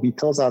the world. He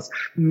tells us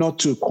not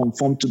to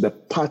conform to the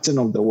pattern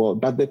of the world.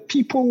 But the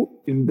people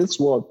in this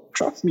world,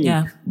 trust me,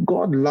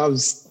 God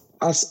loves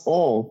us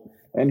all.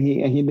 And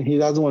he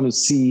doesn't want to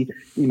see,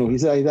 he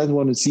said he doesn't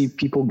want to see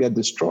people get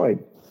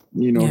destroyed.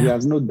 He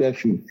has no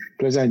pleasure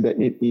in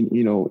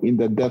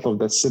the death of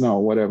the sinner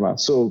or whatever.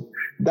 So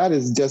that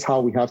is just how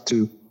we have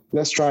to.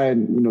 Let's try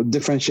and,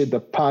 differentiate the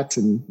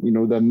pattern,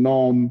 the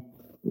norm,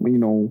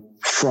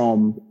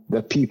 from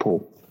the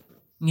people.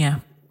 Yeah.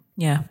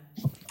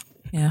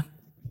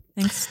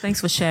 Thanks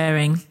for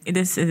sharing. It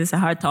is a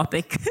hard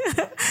topic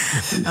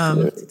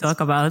to talk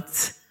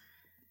about,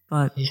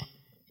 but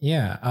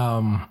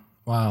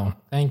wow.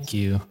 Thank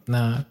you.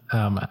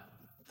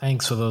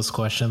 Thanks for those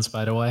questions,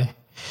 by the way,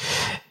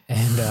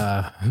 and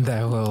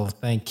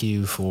thank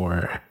you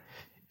for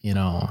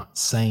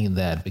saying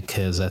that,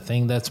 because I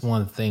think that's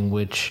one thing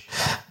which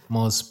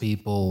most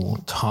people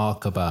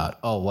talk about.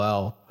 Oh,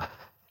 well,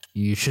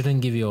 you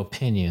shouldn't give your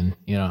opinion.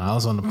 I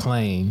was on the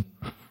plane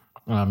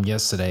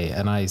yesterday,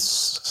 and I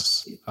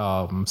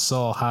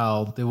saw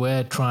how they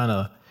were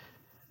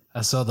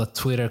I saw the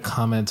Twitter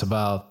comment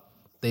about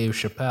Dave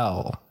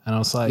Chappelle, and I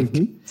was like,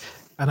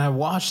 and I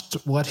watched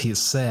what he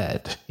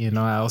said.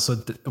 I also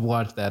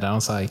watched that, and I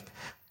was like,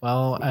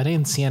 well, I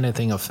didn't see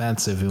anything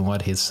offensive in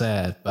what he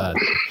said, but,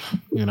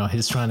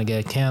 he's trying to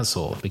get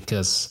canceled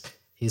because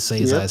he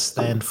says, I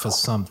stand for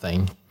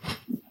something.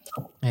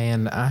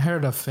 And I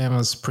heard a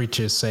famous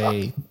preacher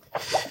say,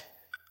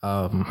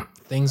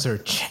 things are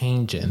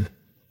changing,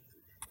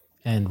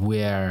 and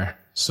we're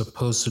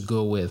supposed to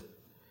go with,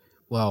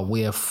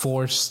 we are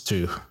forced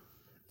to,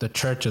 the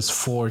church is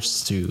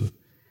forced to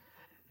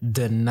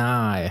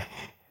deny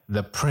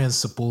the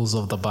principles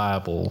of the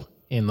Bible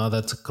in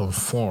order to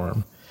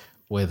conform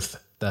with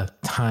the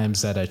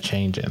times that are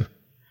changing.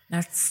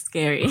 That's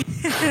scary.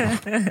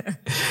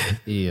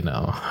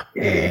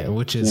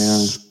 Which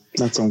is...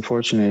 that's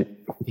unfortunate.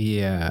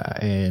 Yeah,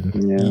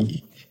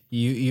 and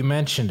you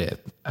mentioned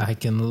it.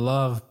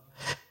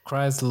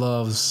 Christ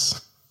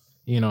loves,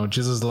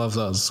 Jesus loves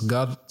us.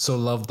 God so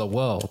loved the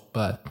world,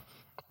 but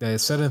there are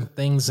certain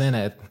things in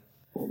it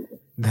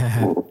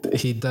that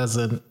he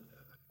doesn't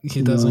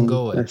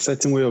go with. A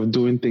certain way of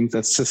doing things,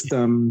 a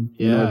system,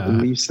 a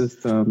belief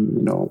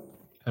system,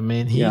 I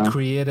mean, he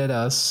created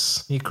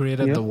us. He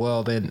created the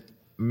world, and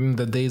in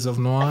the days of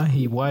Noah,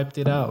 he wiped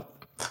it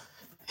out.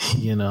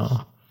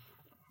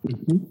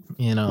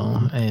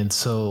 And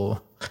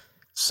so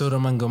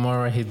Sodom and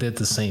Gomorrah, he did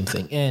the same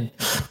thing. And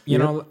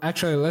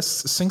actually,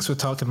 since we're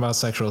talking about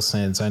sexual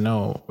sins, I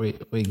know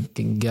we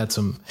can get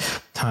some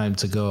time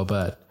to go,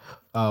 but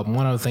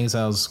one of the things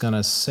I was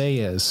gonna say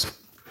is,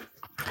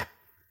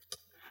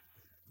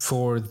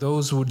 for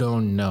those who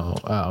don't know,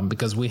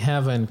 because we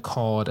haven't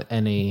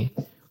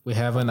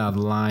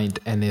outlined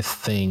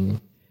anything,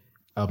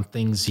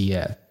 things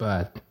yet,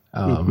 but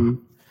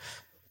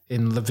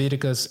in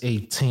Leviticus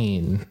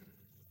 18,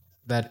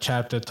 that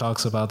chapter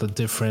talks about the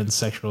different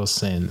sexual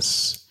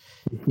sins.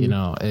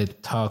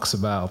 It talks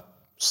about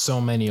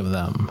so many of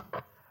them,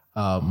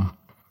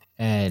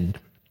 and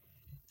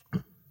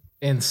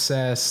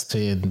incest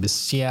and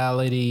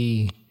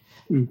bestiality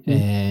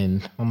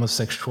and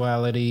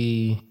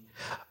homosexuality,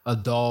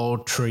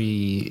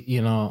 adultery,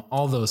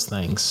 all those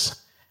things.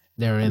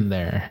 They're in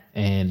there.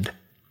 And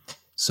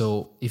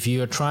so if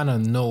you're trying to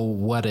know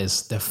what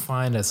is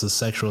defined as a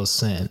sexual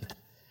sin,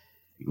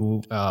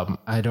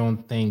 I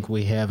don't think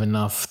we have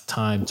enough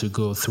time to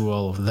go through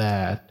all of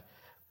that.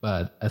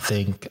 But I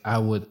think I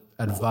would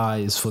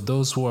advise, for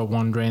those who are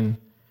wondering,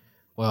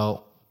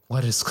 what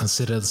is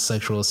considered a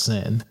sexual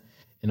sin?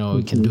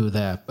 We can do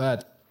that.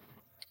 But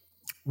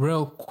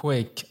real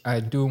quick,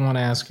 I do want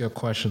to ask you a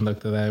question,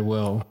 Dr. I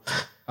will.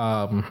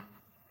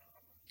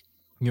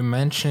 You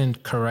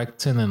mentioned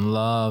correcting and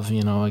love,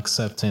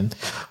 accepting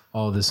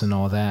all this and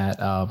all that.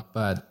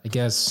 But I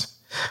guess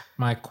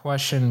my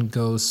question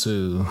goes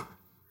to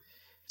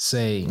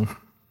saying,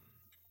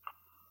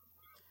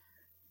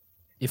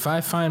 if I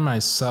find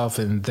myself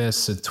in this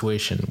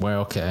situation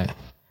where,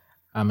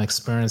 I'm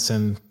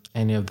experiencing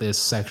any of these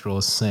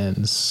sexual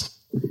sins,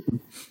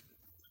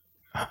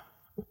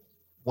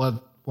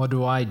 what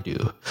do I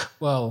do?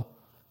 Well,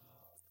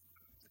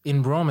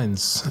 in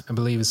Romans, I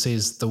believe it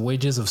says the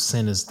wages of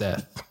sin is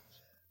death.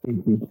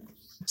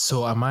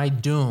 So am I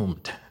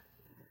doomed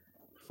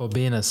for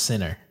being a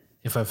sinner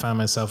if I find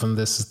myself in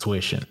this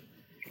situation?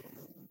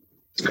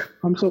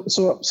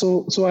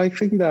 So I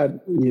think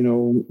that,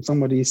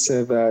 somebody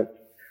said that,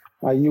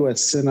 are you a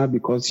sinner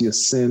because you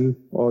sin,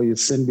 or you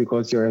sin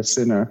because you're a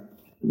sinner?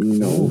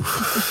 No.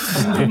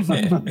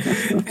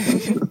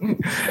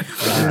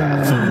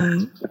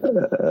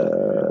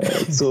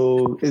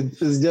 So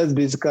it's just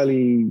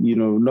basically,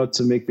 not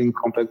to make things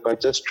complex,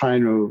 but just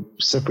trying to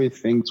separate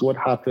things. What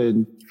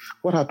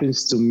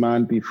happens to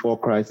man before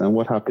Christ and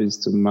what happens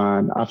to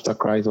man after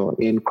Christ or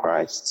in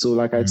Christ. So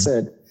like I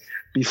said,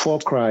 before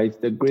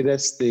Christ, the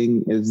greatest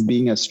thing is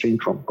being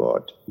estranged from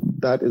God.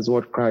 That is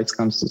what Christ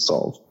comes to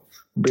solve,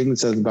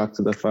 brings us back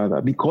to the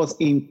Father. Because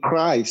in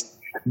Christ,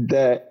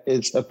 there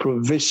is a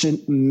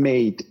provision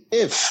made.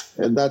 If,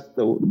 and that's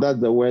the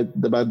word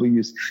the Bible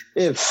uses,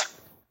 if,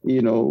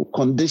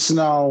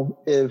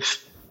 conditional,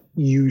 if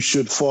you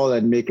should fall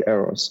and make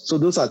errors. So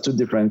those are two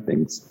different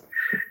things.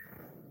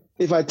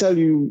 If I tell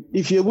you,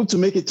 if you're able to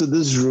make it to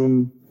this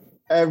room,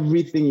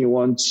 everything you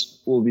want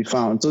will be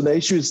found. So the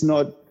issue is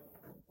not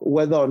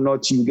whether or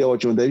not you get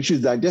what you want. The issue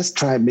is that just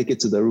try and make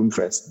it to the room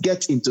first.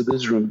 Get into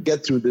this room,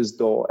 get through this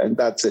door, and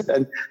that's it.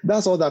 And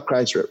that's all that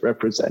Christ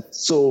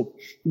represents. So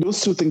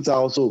those two things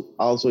are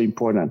also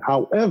important.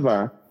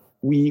 However,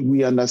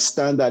 we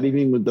understand that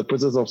even with the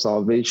process of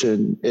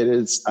salvation, it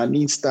is an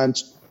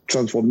instant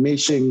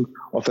transformation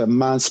of a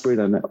man's spirit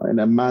and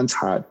a man's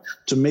heart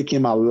to make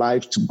him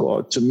alive to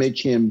God, to make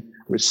him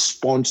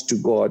respond to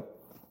God.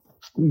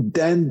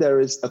 Then there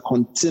is a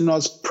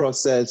continuous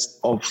process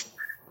of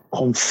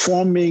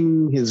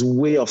conforming his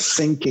way of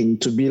thinking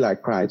to be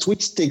like Christ,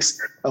 which takes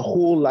a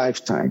whole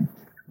lifetime.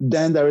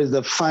 Then there is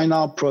the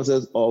final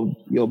process of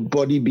your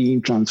body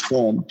being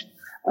transformed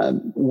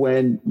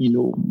when,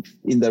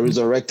 in the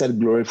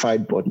resurrected,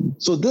 glorified body.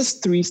 So this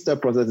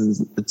three-step process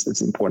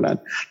is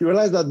important. You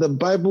realize that the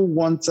Bible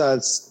wants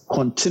us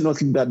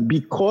continuously that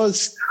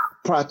because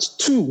part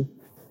 2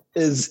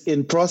 is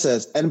in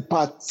process and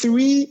part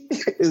 3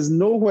 is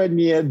nowhere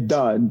near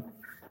done,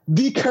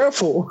 be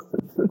careful.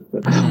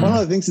 One of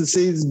the things it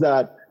says is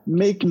that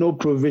make no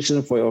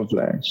provision for your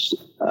flesh.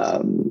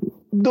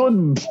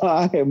 Don't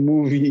buy a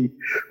movie,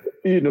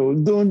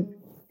 don't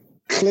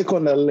click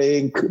on a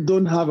link,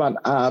 don't have an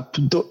app.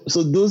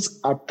 So those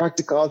are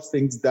practical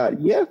things that,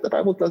 yes, the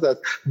Bible tells us,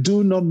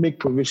 do not make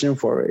provision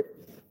for it.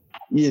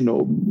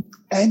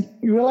 And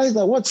you realize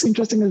that what's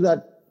interesting is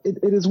that it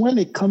is when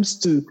it comes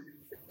to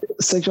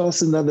sexual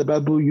sin that the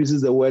Bible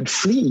uses the word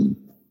flee.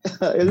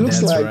 It looks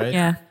That's like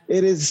right.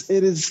 It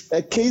is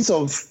a case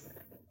of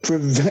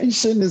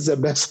prevention is the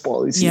best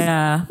policy.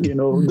 Yeah.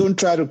 Don't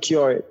try to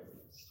cure it.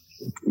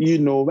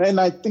 And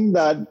I think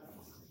that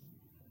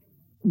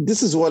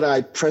this is what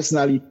I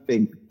personally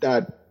think,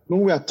 that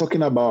when we are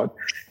talking about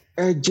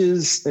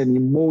urges and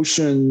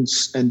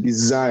emotions and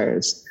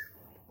desires,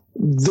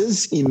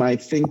 this, in my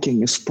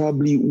thinking, is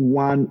probably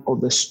one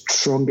of the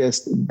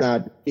strongest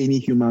that any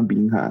human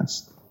being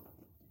has.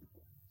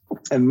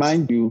 And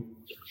mind you,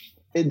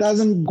 it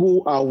doesn't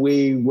go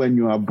away when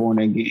you are born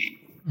again.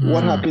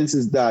 What happens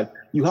is that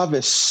you have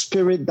a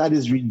spirit that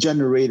is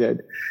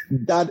regenerated,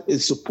 that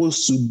is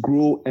supposed to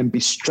grow and be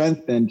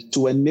strengthened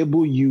to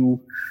enable you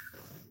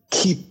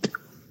keep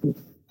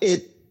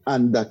it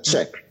under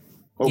check.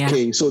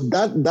 Okay, yeah. So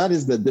that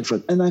is the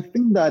difference. And I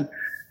think that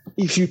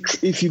if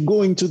you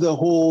go into the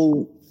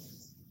whole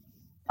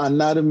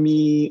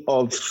anatomy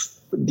of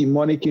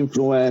demonic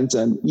influence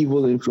and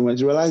evil influence,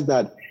 you realize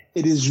that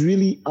it is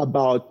really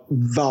about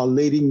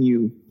violating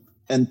you,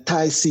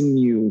 enticing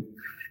you.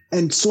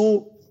 And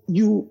so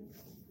the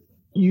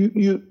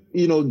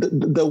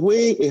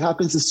way it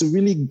happens is to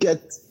really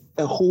get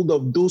a hold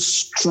of those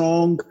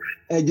strong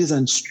edges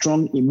and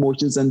strong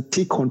emotions and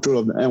take control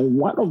of them. And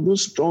one of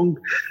those strong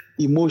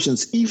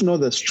emotions, if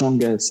not the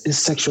strongest, is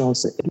sexual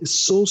sin. It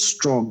is so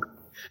strong,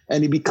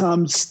 and it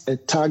becomes a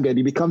target.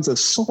 It becomes a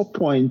sore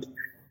point,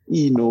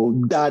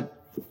 that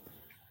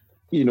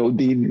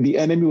the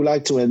enemy would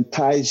like to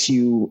entice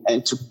you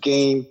and to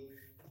gain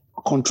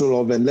control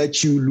of and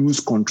let you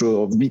lose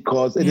control of,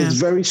 because it is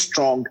very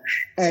strong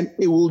and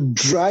it will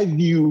drive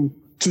you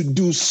to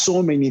do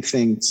so many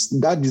things.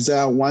 That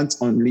desire, once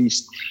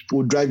unleashed,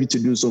 will drive you to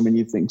do so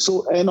many things.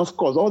 So, and of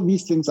course, all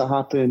these things are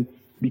happening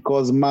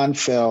because man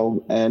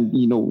fell and,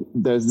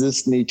 there's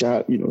this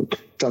nature,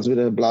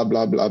 transmitted, blah,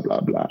 blah, blah,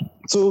 blah, blah.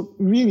 So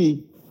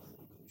really,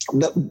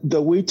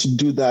 the way to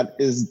do that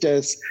is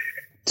just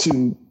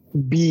to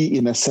be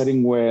in a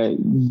setting where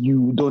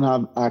you don't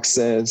have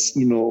access,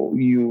 you don't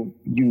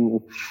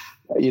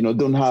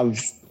have,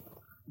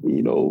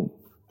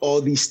 all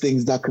these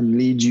things that can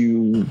lead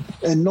you.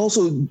 And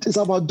also it's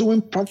about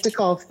doing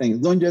practical things.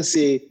 Don't just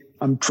say,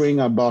 I'm praying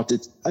about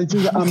it. I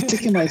think that I'm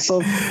taking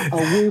myself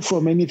away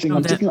from anything.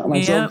 I'm taking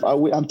myself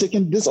away. I'm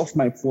taking this off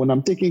my phone.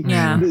 I'm taking,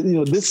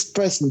 this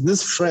person,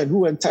 this friend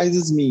who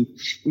entices me,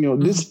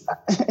 this,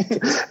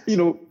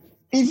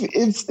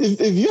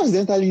 If you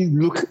accidentally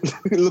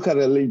look at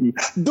a lady,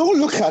 don't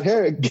look at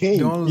her again.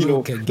 Don't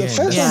look again. The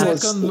first one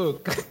was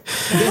look.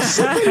 The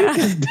second look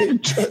is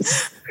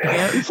dangerous.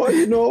 Before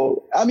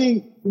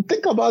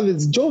think about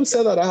this. Job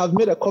said that I have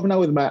made a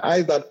covenant with my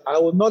eyes that I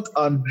will not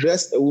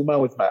undress a woman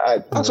with my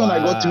eyes. That's when I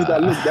got to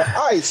that. Look, the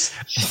eyes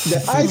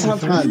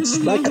have hands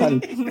that can,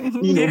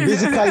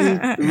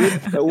 basically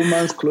rip a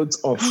woman's clothes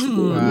off.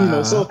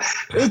 So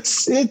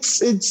it's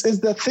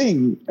the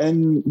thing,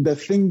 and the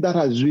thing that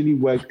has really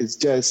worked is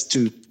just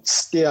to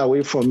stay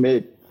away from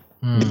it,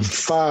 be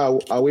far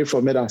away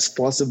from it as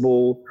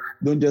possible.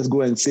 Don't just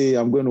go and say,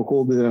 I'm going to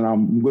hold it and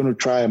I'm going to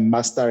try and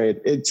master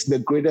it. It's the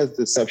greatest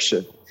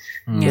deception.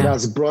 It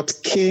has brought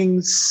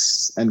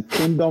kings and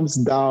kingdoms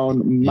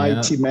down,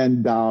 mighty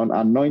men down,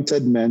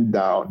 anointed men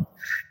down.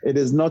 It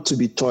is not to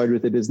be toyed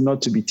with. It is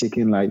not to be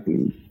taken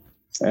lightly.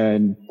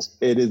 And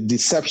it is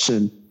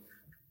deception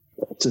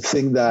to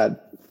think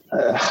that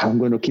I'm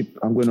going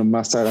to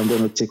master it, I'm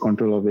going to take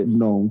control of it.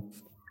 No,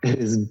 it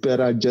is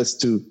better just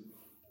to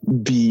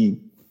be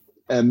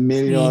a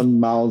million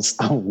miles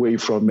away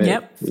from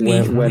it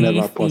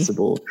whenever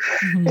possible.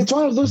 It's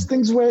one of those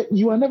things where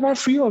you are never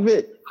free of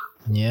it.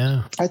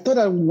 Yeah. I thought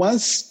that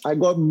once I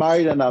got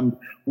married and I'm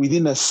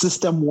within a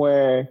system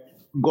where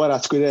God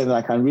has created and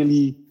I can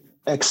really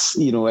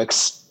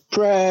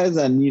express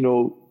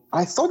and,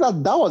 I thought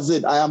that was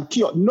it. I am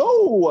cured.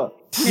 No,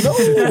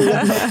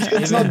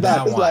 it's not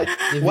that. It's like,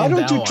 why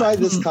don't you try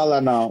this color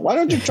now? Why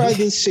don't you try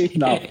this shape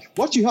now?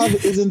 What you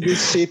have isn't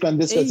this shape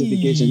and this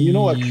specification. You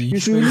know what? You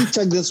should really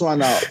check this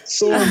one out.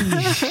 So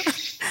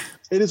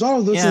it is one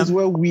of those things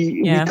where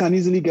we can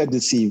easily get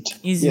deceived.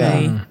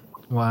 Easily. Yeah.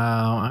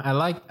 Wow. I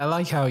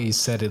like how you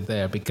said it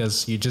there,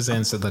 because you just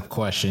answered the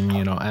question,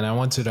 and I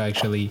wanted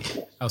to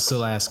I'll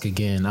still ask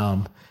again.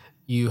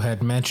 You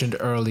had mentioned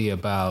earlier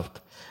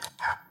about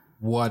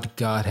what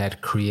God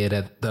had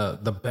created,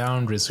 the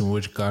boundaries in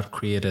which God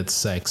created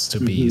sex to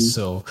be.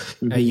 So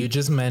you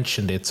just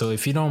mentioned it. So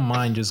if you don't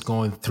mind just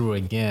going through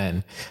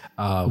again,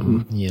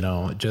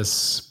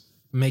 just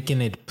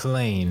making it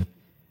plain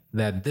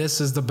that this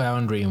is the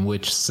boundary in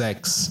which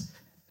sex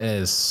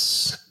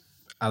is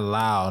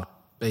allowed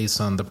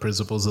based on the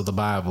principles of the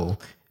Bible,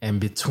 and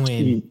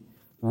between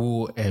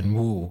woo and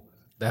woo,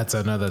 that's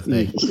another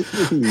thing.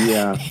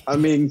 Yeah. I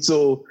mean,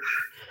 so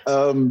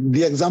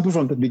the example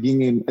from the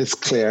beginning is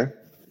clear.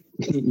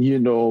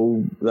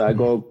 That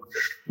God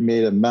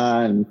made a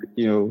man,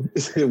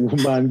 a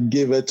woman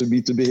gave her to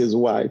be his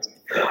wife.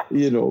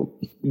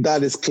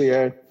 That is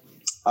clear.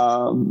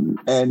 And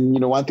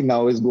one thing I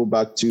always go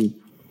back to,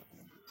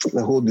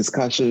 the whole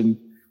discussion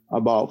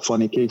about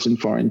fornication,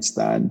 for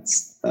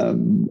instance.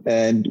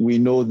 And we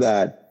know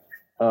that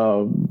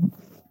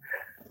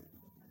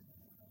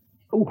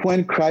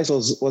when Christ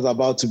was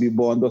about to be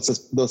born,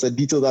 there's a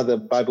detail that the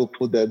Bible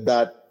put there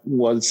that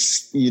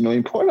was,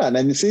 important.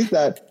 And it says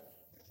that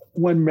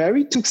when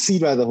Mary took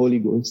seed by the Holy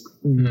Ghost,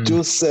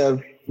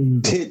 Joseph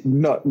did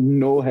not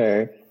know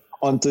her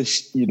until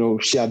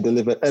she had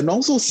delivered, and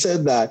also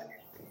said that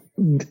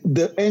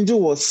the angel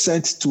was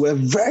sent to a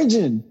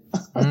virgin.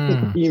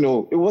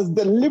 It was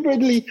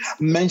deliberately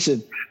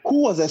mentioned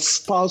who was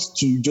espoused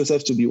to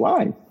Joseph to be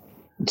wife.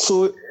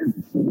 So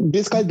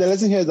basically the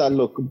lesson here is that,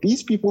 look,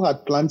 these people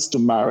had plans to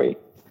marry,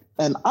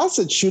 and as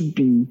it should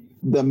be,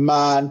 the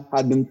man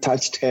hadn't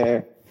touched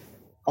her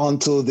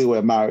until they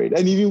were married.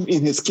 And even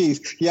in his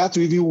case, he had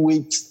to even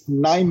wait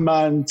 9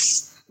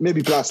 months,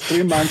 maybe plus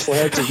 3 months for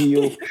her to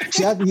heal.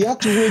 He had to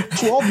wait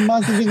 12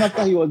 months even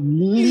after he was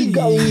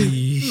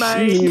legally,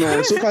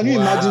 So can you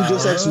imagine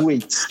Joseph's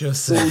wait?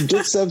 So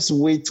Joseph's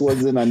wait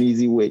wasn't an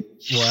easy wait.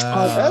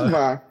 Wow.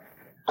 However,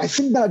 I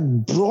think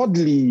that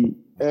broadly,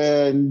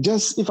 and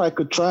just if I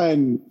could try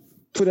and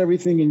put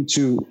everything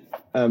into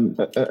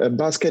a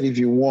basket, if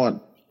you want,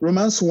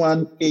 Romans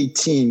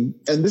 1:18,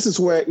 and this is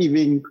where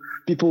even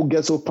people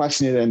get so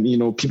passionate, and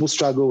people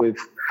struggle with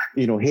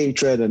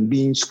hatred and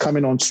being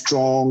coming on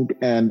strong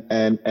and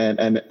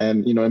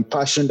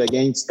impassioned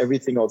against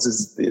everything else.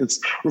 It's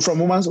from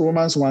Romans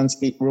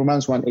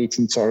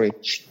 1:18. Sorry,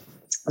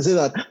 I say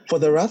that, for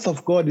the wrath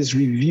of God is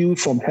revealed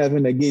from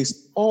heaven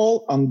against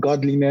all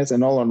ungodliness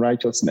and all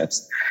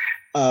unrighteousness.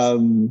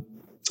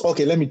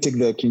 Okay, let me take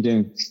the King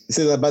James. It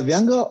says that,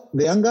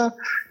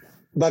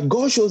 but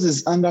God shows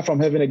his anger from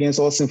heaven against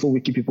all sinful,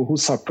 wicked people who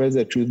suppress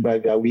the truth by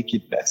their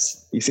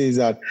wickedness. He says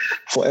that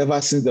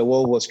forever since the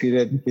world was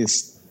created,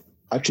 his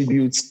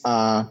attributes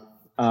are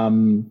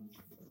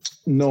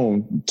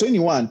known.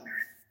 21.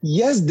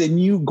 Yes, they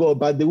knew God,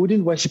 but they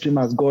wouldn't worship him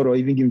as God or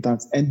even give him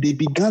thanks. And they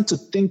began to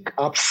think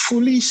up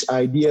foolish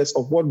ideas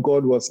of what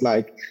God was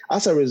like.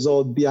 As a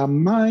result, their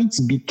minds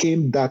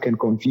became dark and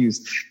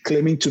confused.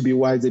 Claiming to be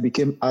wise, they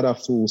became utter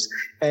fools.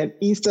 And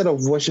instead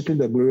of worshiping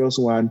the glorious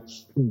one,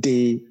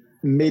 they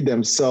made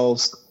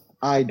themselves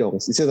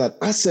idols. He said that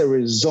as a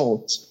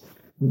result,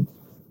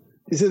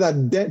 he said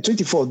that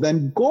 24,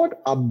 then God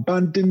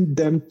abandoned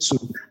them to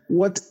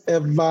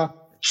whatever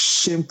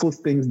shameful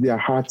things their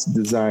hearts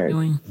desired.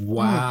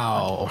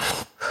 Wow.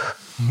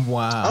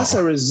 Wow. As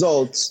a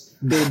result,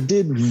 they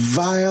did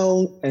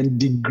vile and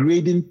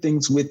degrading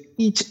things with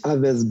each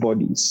other's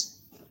bodies.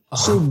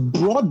 So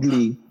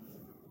broadly,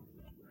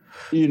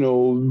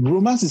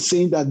 Romans is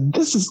saying that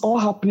this is all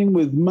happening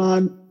with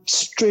man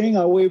straying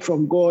away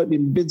from God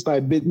in bits by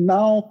bit.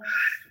 Now,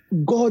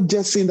 God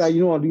just saying that,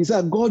 he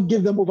said God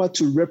gave them over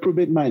to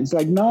reprobate minds.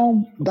 Like,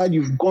 now that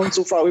you've gone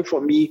so far away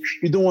from me,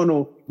 you don't want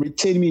to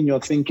retain me in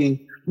your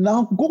thinking.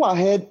 Now go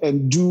ahead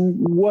and do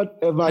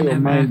whatever your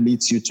mind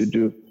leads you to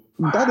do.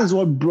 That is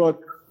what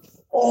brought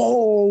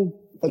all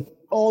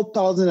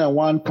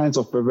 1,001 kinds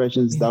of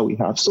perversions that we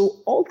have. So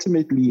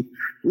ultimately,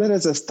 let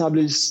us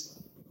establish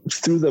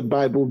through the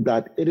Bible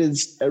that it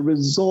is a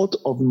result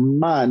of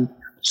man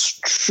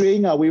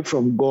straying away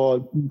from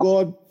God,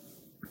 God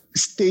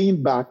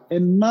staying back,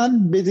 and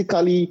man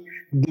basically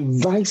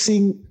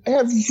devising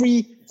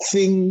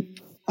everything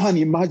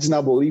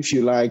unimaginable, if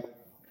you like,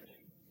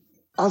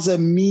 as a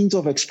means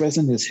of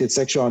expressing his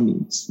sexual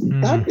needs.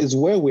 That is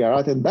where we are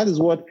at, and that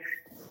is what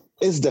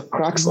is the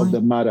crux of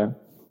the matter.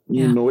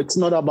 It's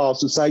not about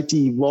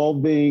society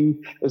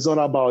evolving. It's not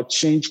about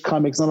change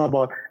coming. It's not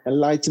about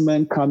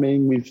enlightenment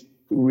coming. We've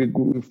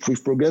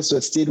progressed to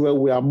a state where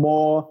we are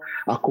more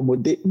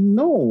accommodating.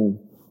 No.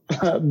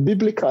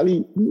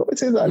 Biblically, it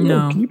says that,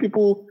 look, you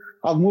people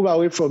have moved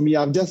away from me.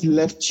 I've just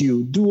left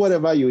you. Do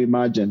whatever you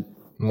imagine.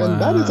 Wow.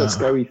 And that is a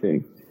scary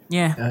thing.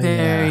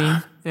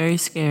 Yeah, very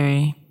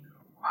scary.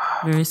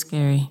 Very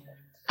scary.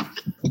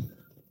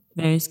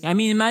 Very scary. I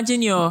mean,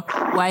 imagine your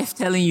wife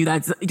telling you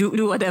that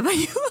do whatever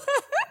you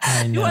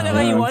do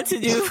whatever you want to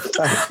do.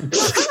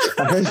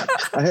 I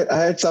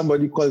heard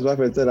somebody call his wife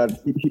and said that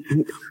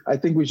I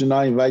think we should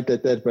now invite the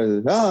third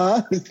person.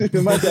 Can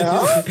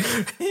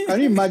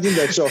you imagine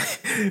that shock?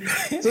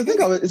 So think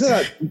of it. It's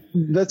that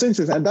the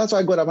 26, and that's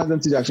why God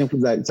abandoned to the action for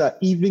that. It's that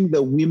even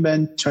the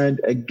women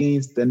turned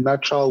against the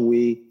natural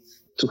way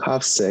to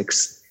have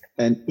sex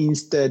and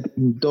instead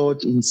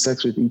indulge in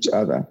sex with each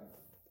other.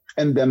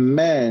 And the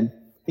men,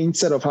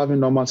 instead of having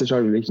normal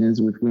sexual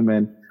relations with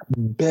women,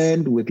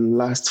 burned with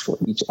lust for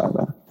each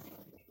other.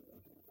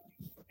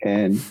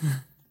 And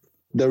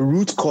the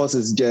root cause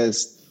is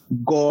just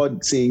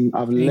God saying,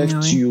 I've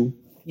left you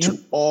to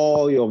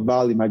all your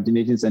vile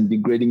imaginations and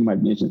degrading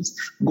imaginations.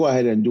 Go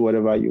ahead and do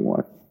whatever you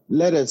want.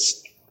 Let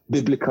us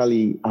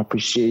biblically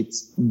appreciate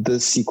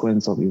this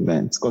sequence of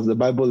events, because the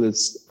Bible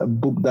is a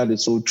book that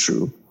is so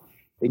true.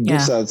 It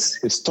gives us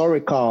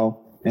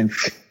historical and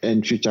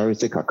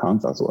futuristic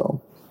accounts as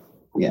well.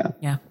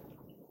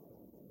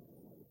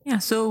 Yeah,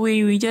 so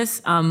we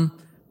just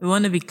we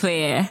want to be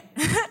clear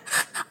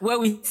where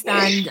we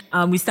stand.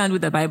 We stand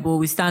with the Bible.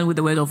 We stand with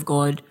the Word of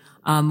God.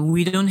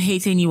 We don't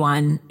hate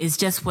anyone. It's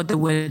just what the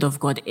Word of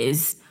God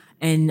is,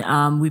 and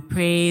we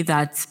pray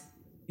that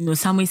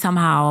some way,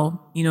 somehow,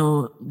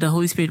 the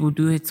Holy Spirit will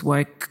do its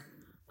work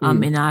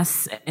in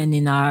us and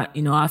in our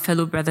our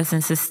fellow brothers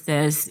and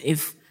sisters.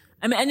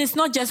 And it's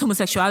not just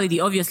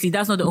homosexuality. Obviously,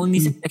 that's not the only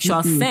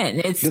sexual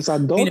sin. It's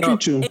adultery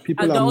too.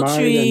 People are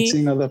married and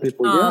seeing other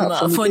people.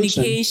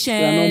 Fornication.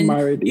 They're not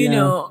married.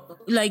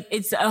 Like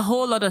it's a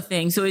whole lot of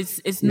things. So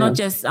it's not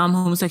just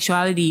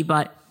homosexuality,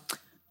 but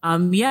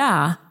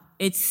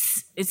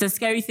it's a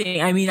scary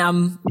thing. I mean,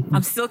 I'm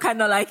still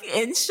kind of like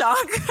in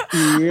shock.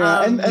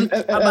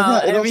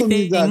 About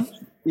everything.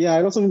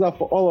 It also means that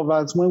for all of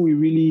us, when we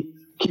really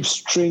keep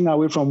straying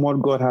away from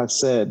what God has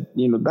said,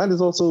 that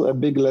is also a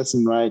big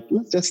lesson, right?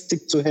 Let's just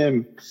stick to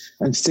Him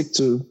and stick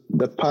to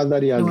the path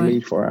that He has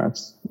laid for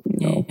us.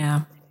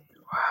 Yeah.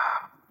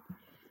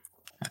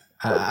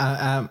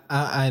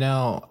 I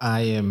know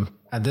I am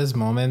at this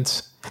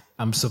moment.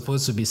 I'm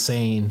supposed to be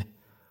saying,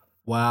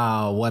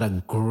 "Wow, what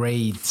a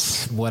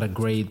great!"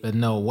 But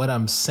no, what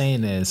I'm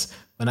saying is,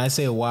 when I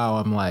say "wow,"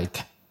 I'm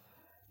like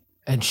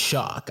in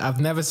shock. I've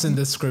never seen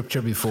this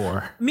scripture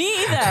before. Me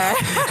either.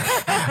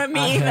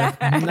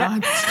 And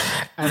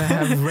I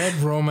have read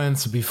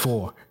Romans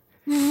before,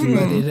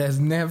 but it has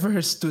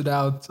never stood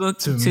out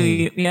to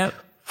me. Yep.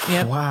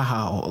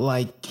 Wow,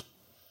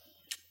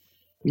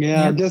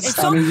 it's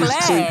so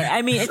clear.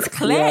 It's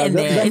clear in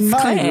there. It's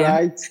mind, clear,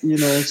 right?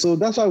 So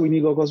that's why we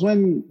need God. Because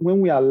when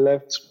we are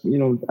left,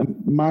 a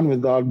man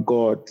without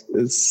God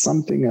is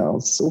something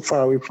else, so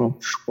far away from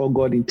what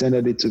God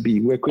intended it to be.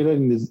 We're created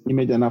in His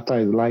image and after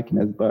His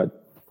likeness,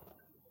 but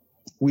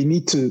we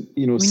need to,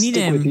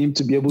 stick with Him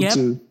to be able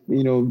to,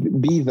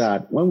 be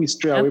that. When we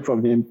stray away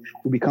from Him,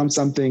 we become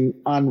something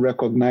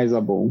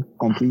unrecognizable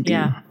completely.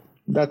 Yeah.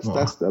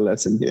 That's the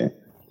lesson here.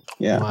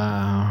 Yeah.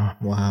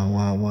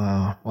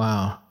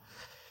 Wow.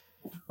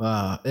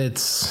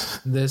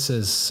 This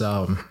is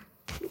a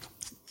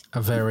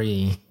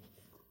very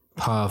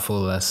powerful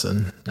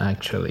lesson,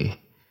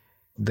 actually.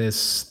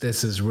 This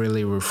is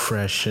really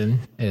refreshing.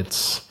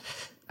 It's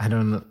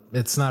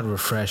not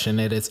refreshing,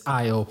 it is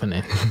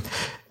eye-opening.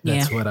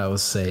 That's what I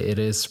would say. It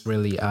is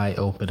really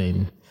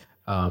eye-opening.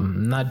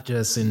 Not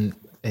just in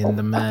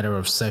the matter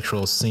of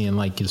sexual sin,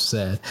 like you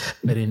said,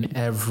 but in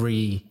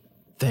every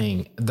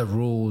thing, the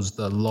rules,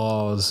 the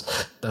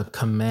laws, the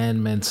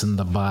commandments in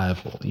the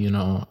Bible,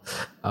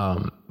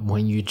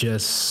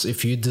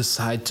 if you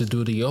decide to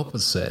do the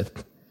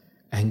opposite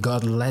and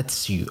God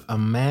lets you, a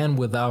man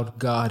without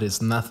God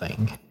is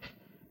nothing,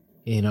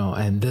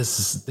 and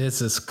this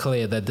is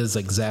clear that this is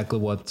exactly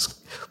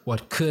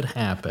what could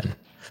happen.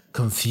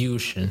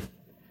 Confusion,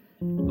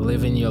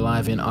 living your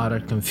life in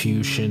utter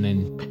confusion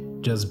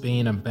and just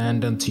being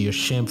abandoned to your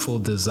shameful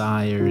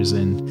desires.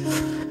 And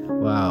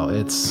wow,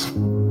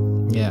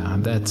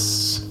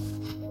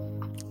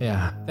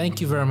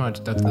 thank you very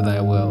much, Dr.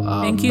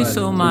 Daiwell. Thank you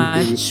so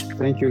much.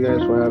 Thank you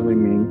guys for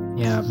having me.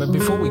 Yeah, but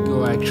before we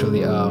go,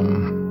 actually, I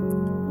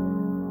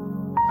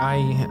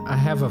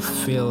have a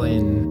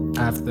feeling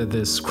after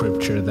this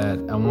scripture that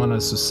I want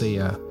us to say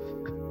a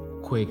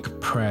quick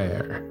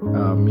prayer.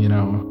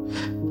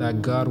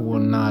 That God will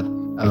not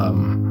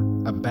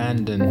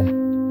abandon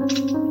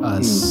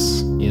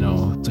us,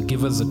 to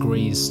give us the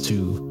grace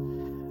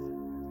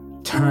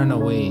to turn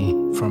away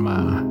from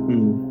our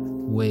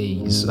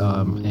ways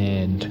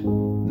and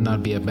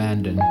not be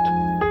abandoned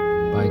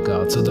by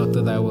God. So,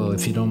 Dr. Daiwell,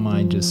 if you don't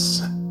mind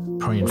just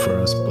praying for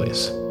us,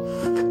 please.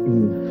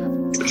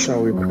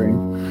 Shall we pray?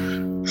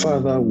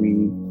 Father,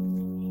 we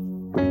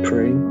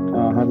pray,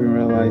 having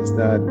realized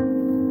that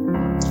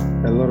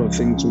a lot of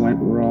things went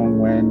wrong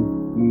when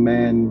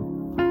men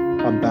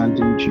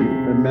abandoned you.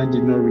 The men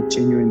did not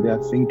retain you in their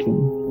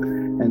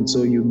thinking. And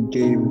so you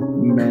gave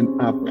men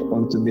up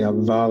unto their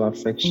vile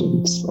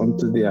affections,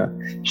 unto their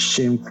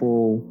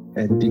shameful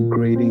and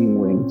degrading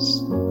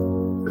ways.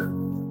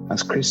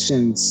 As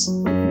Christians,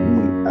 we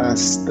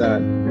ask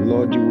that,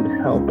 Lord, you would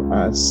help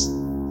us,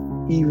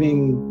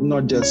 even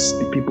not just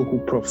the people who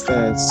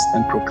profess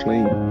and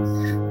proclaim,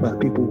 but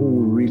people who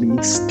will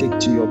really stick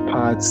to your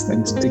paths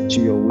and stick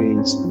to your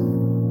ways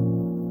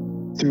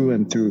through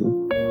and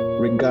through,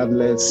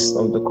 regardless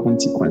of the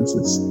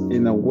consequences.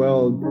 In a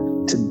world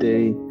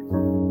today,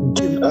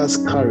 give us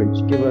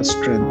courage, give us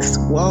strength,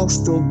 while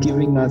still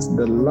giving us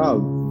the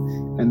love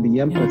and the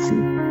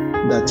empathy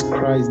that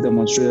Christ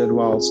demonstrated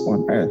whilst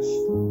on earth.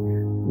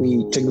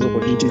 We take this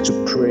opportunity to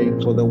pray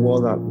for the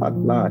world at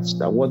large,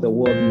 that what the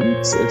world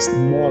needs is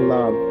more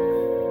love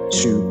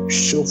to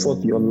show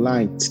forth your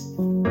light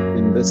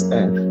in this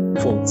earth.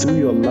 For through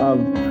your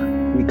love,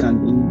 we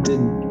can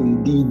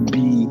indeed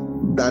be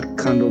that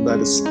candle that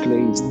is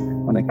placed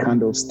on a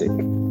candlestick.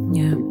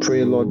 Yeah. We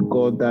pray, Lord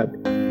God, that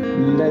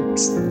let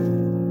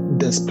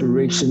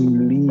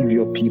desperation leave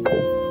your people.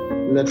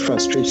 Let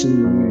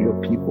frustration leave your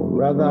people.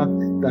 Rather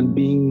than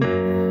being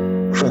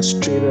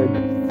frustrated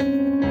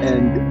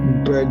and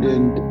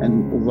burdened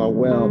and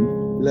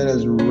overwhelmed, let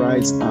us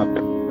rise up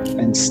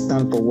and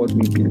stand for what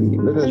we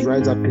believe. Let us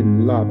rise up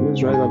in love. Let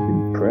us rise up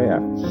in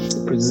prayer.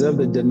 Preserve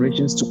the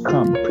generations to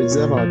come.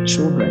 Preserve our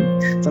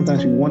children.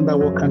 Sometimes we wonder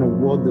what kind of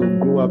world they'll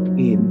grow up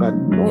in. But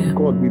Lord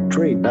God, we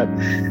pray that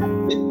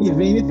if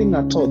anything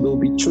at all, there will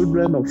be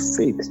children of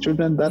faith,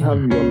 children that have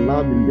your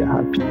love in their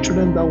heart,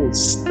 children that will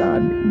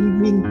stand,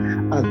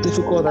 even as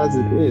difficult as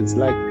it is.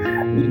 Like,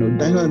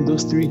 Daniel and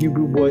those 3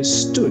 Hebrew boys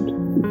stood,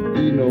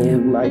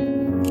 like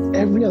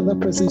every other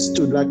person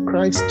stood, like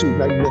Christ stood,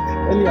 like the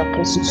early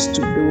apostles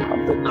stood. They will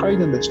have the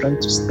courage and the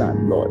strength to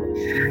stand, Lord.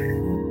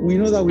 We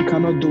know that we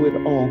cannot do it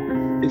all.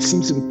 It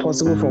seems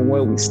impossible from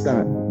where we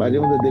stand. By the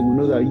end of the day, we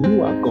know that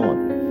you are God.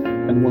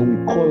 And when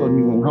we call on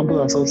you, when we humble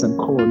ourselves and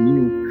call on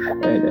you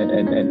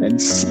and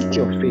seek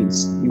your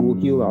face, you will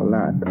heal our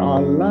land.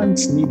 Our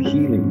lands need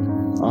healing.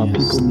 Our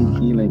people need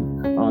healing.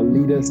 Our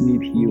leaders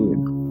need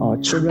healing. Our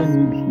children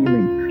need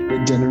healing. The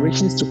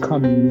generations to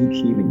come need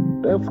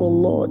healing. Therefore,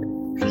 Lord,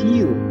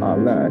 heal our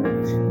land.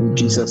 In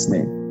Jesus'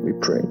 name we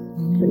pray.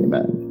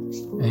 Amen.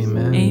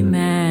 Amen.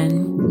 Amen.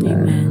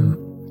 Amen.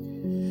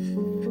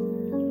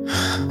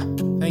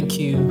 Thank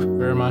you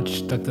very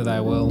much, Dr.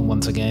 Daiwell,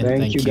 once again.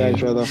 Thank you guys,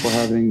 brother, for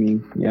having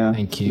me. Yeah.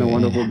 Thank you. A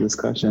wonderful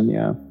discussion.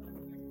 Yeah.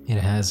 It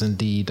has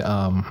indeed.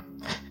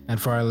 And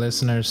for our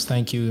listeners,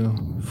 thank you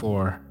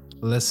for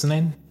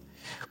listening.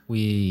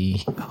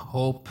 We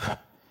hope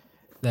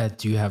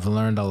that you have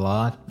learned a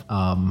lot.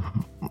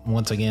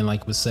 Once again,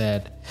 like we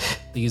said,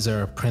 these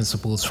are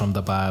principles from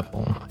the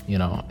Bible,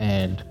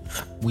 and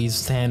we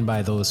stand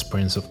by those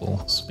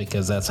principles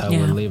because that's how we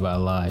live our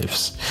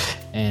lives.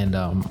 And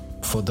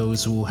for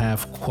those who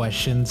have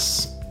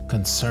questions,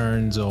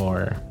 concerns,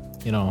 or,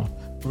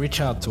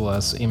 reach out to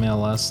us,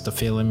 email us,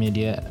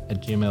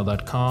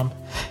 thefeelingmedia@gmail.com,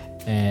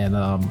 and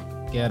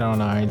get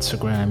on our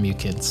Instagram. You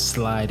can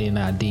slide in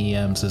our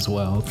DMs as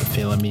well, The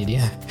Feeling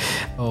Media,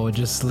 or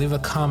just leave a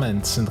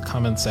comment in the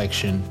comment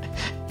section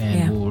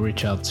and we'll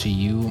reach out to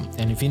you.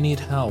 And if you need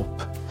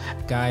help,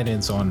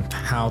 guidance on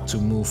how to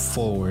move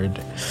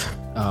forward,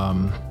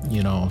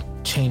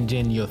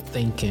 changing your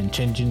thinking,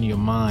 changing your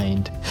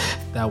mind,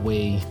 that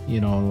way,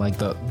 like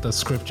the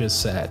scripture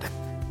said,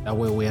 that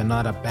way we are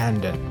not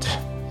abandoned.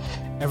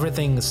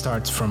 Everything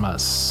starts from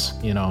us,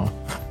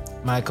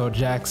 Michael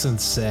Jackson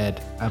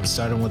said, "I'm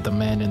starting with the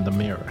man in the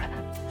mirror."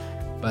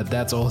 But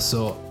that's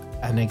also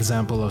an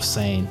example of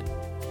saying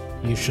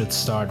you should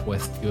start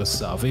with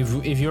yourself.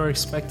 If you're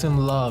expecting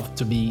love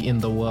to be in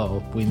the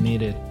world, we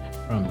need it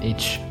from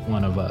each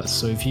one of us.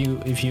 So if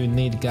you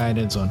need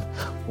guidance on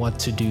what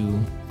to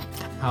do,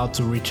 how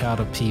to reach out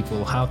to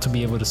people, how to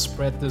be able to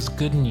spread this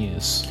good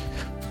news,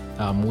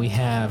 we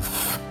have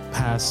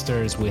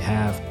pastors, we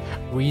have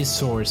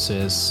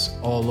resources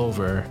all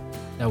over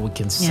that we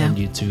can send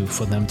you to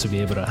for them to be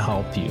able to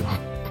help you.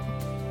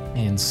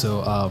 And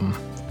so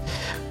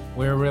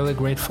we're really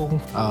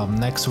grateful.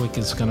 Next week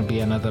is going to be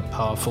another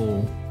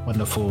powerful,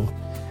 wonderful,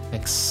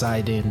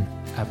 exciting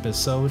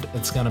episode.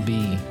 It's going to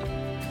be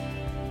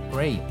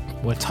great.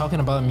 We're talking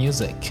about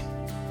music.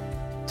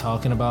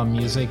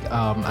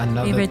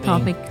 Another favorite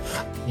topic.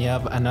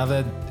 Yep,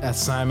 another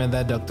assignment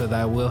that Dr.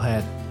 Will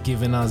had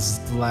given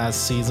us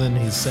last season.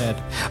 He said,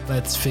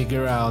 let's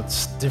figure out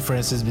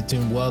differences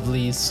between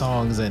worldly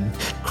songs and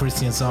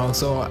Christian songs.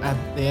 So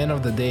at the end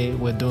of the day,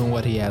 we're doing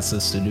what he asked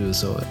us to do.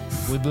 So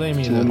we blame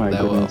you. Oh my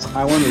goodness.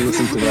 I want to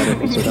listen to that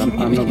episode.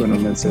 I'm not going to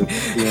miss it.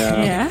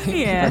 Yeah.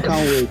 I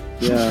can't wait.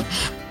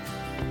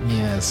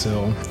 Yeah,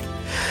 so,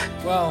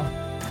 well,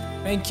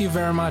 thank you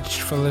very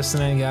much for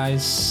listening,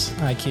 guys.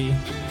 Aki.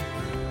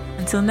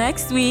 Until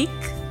next week.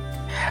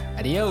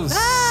 Adios.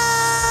 Bye.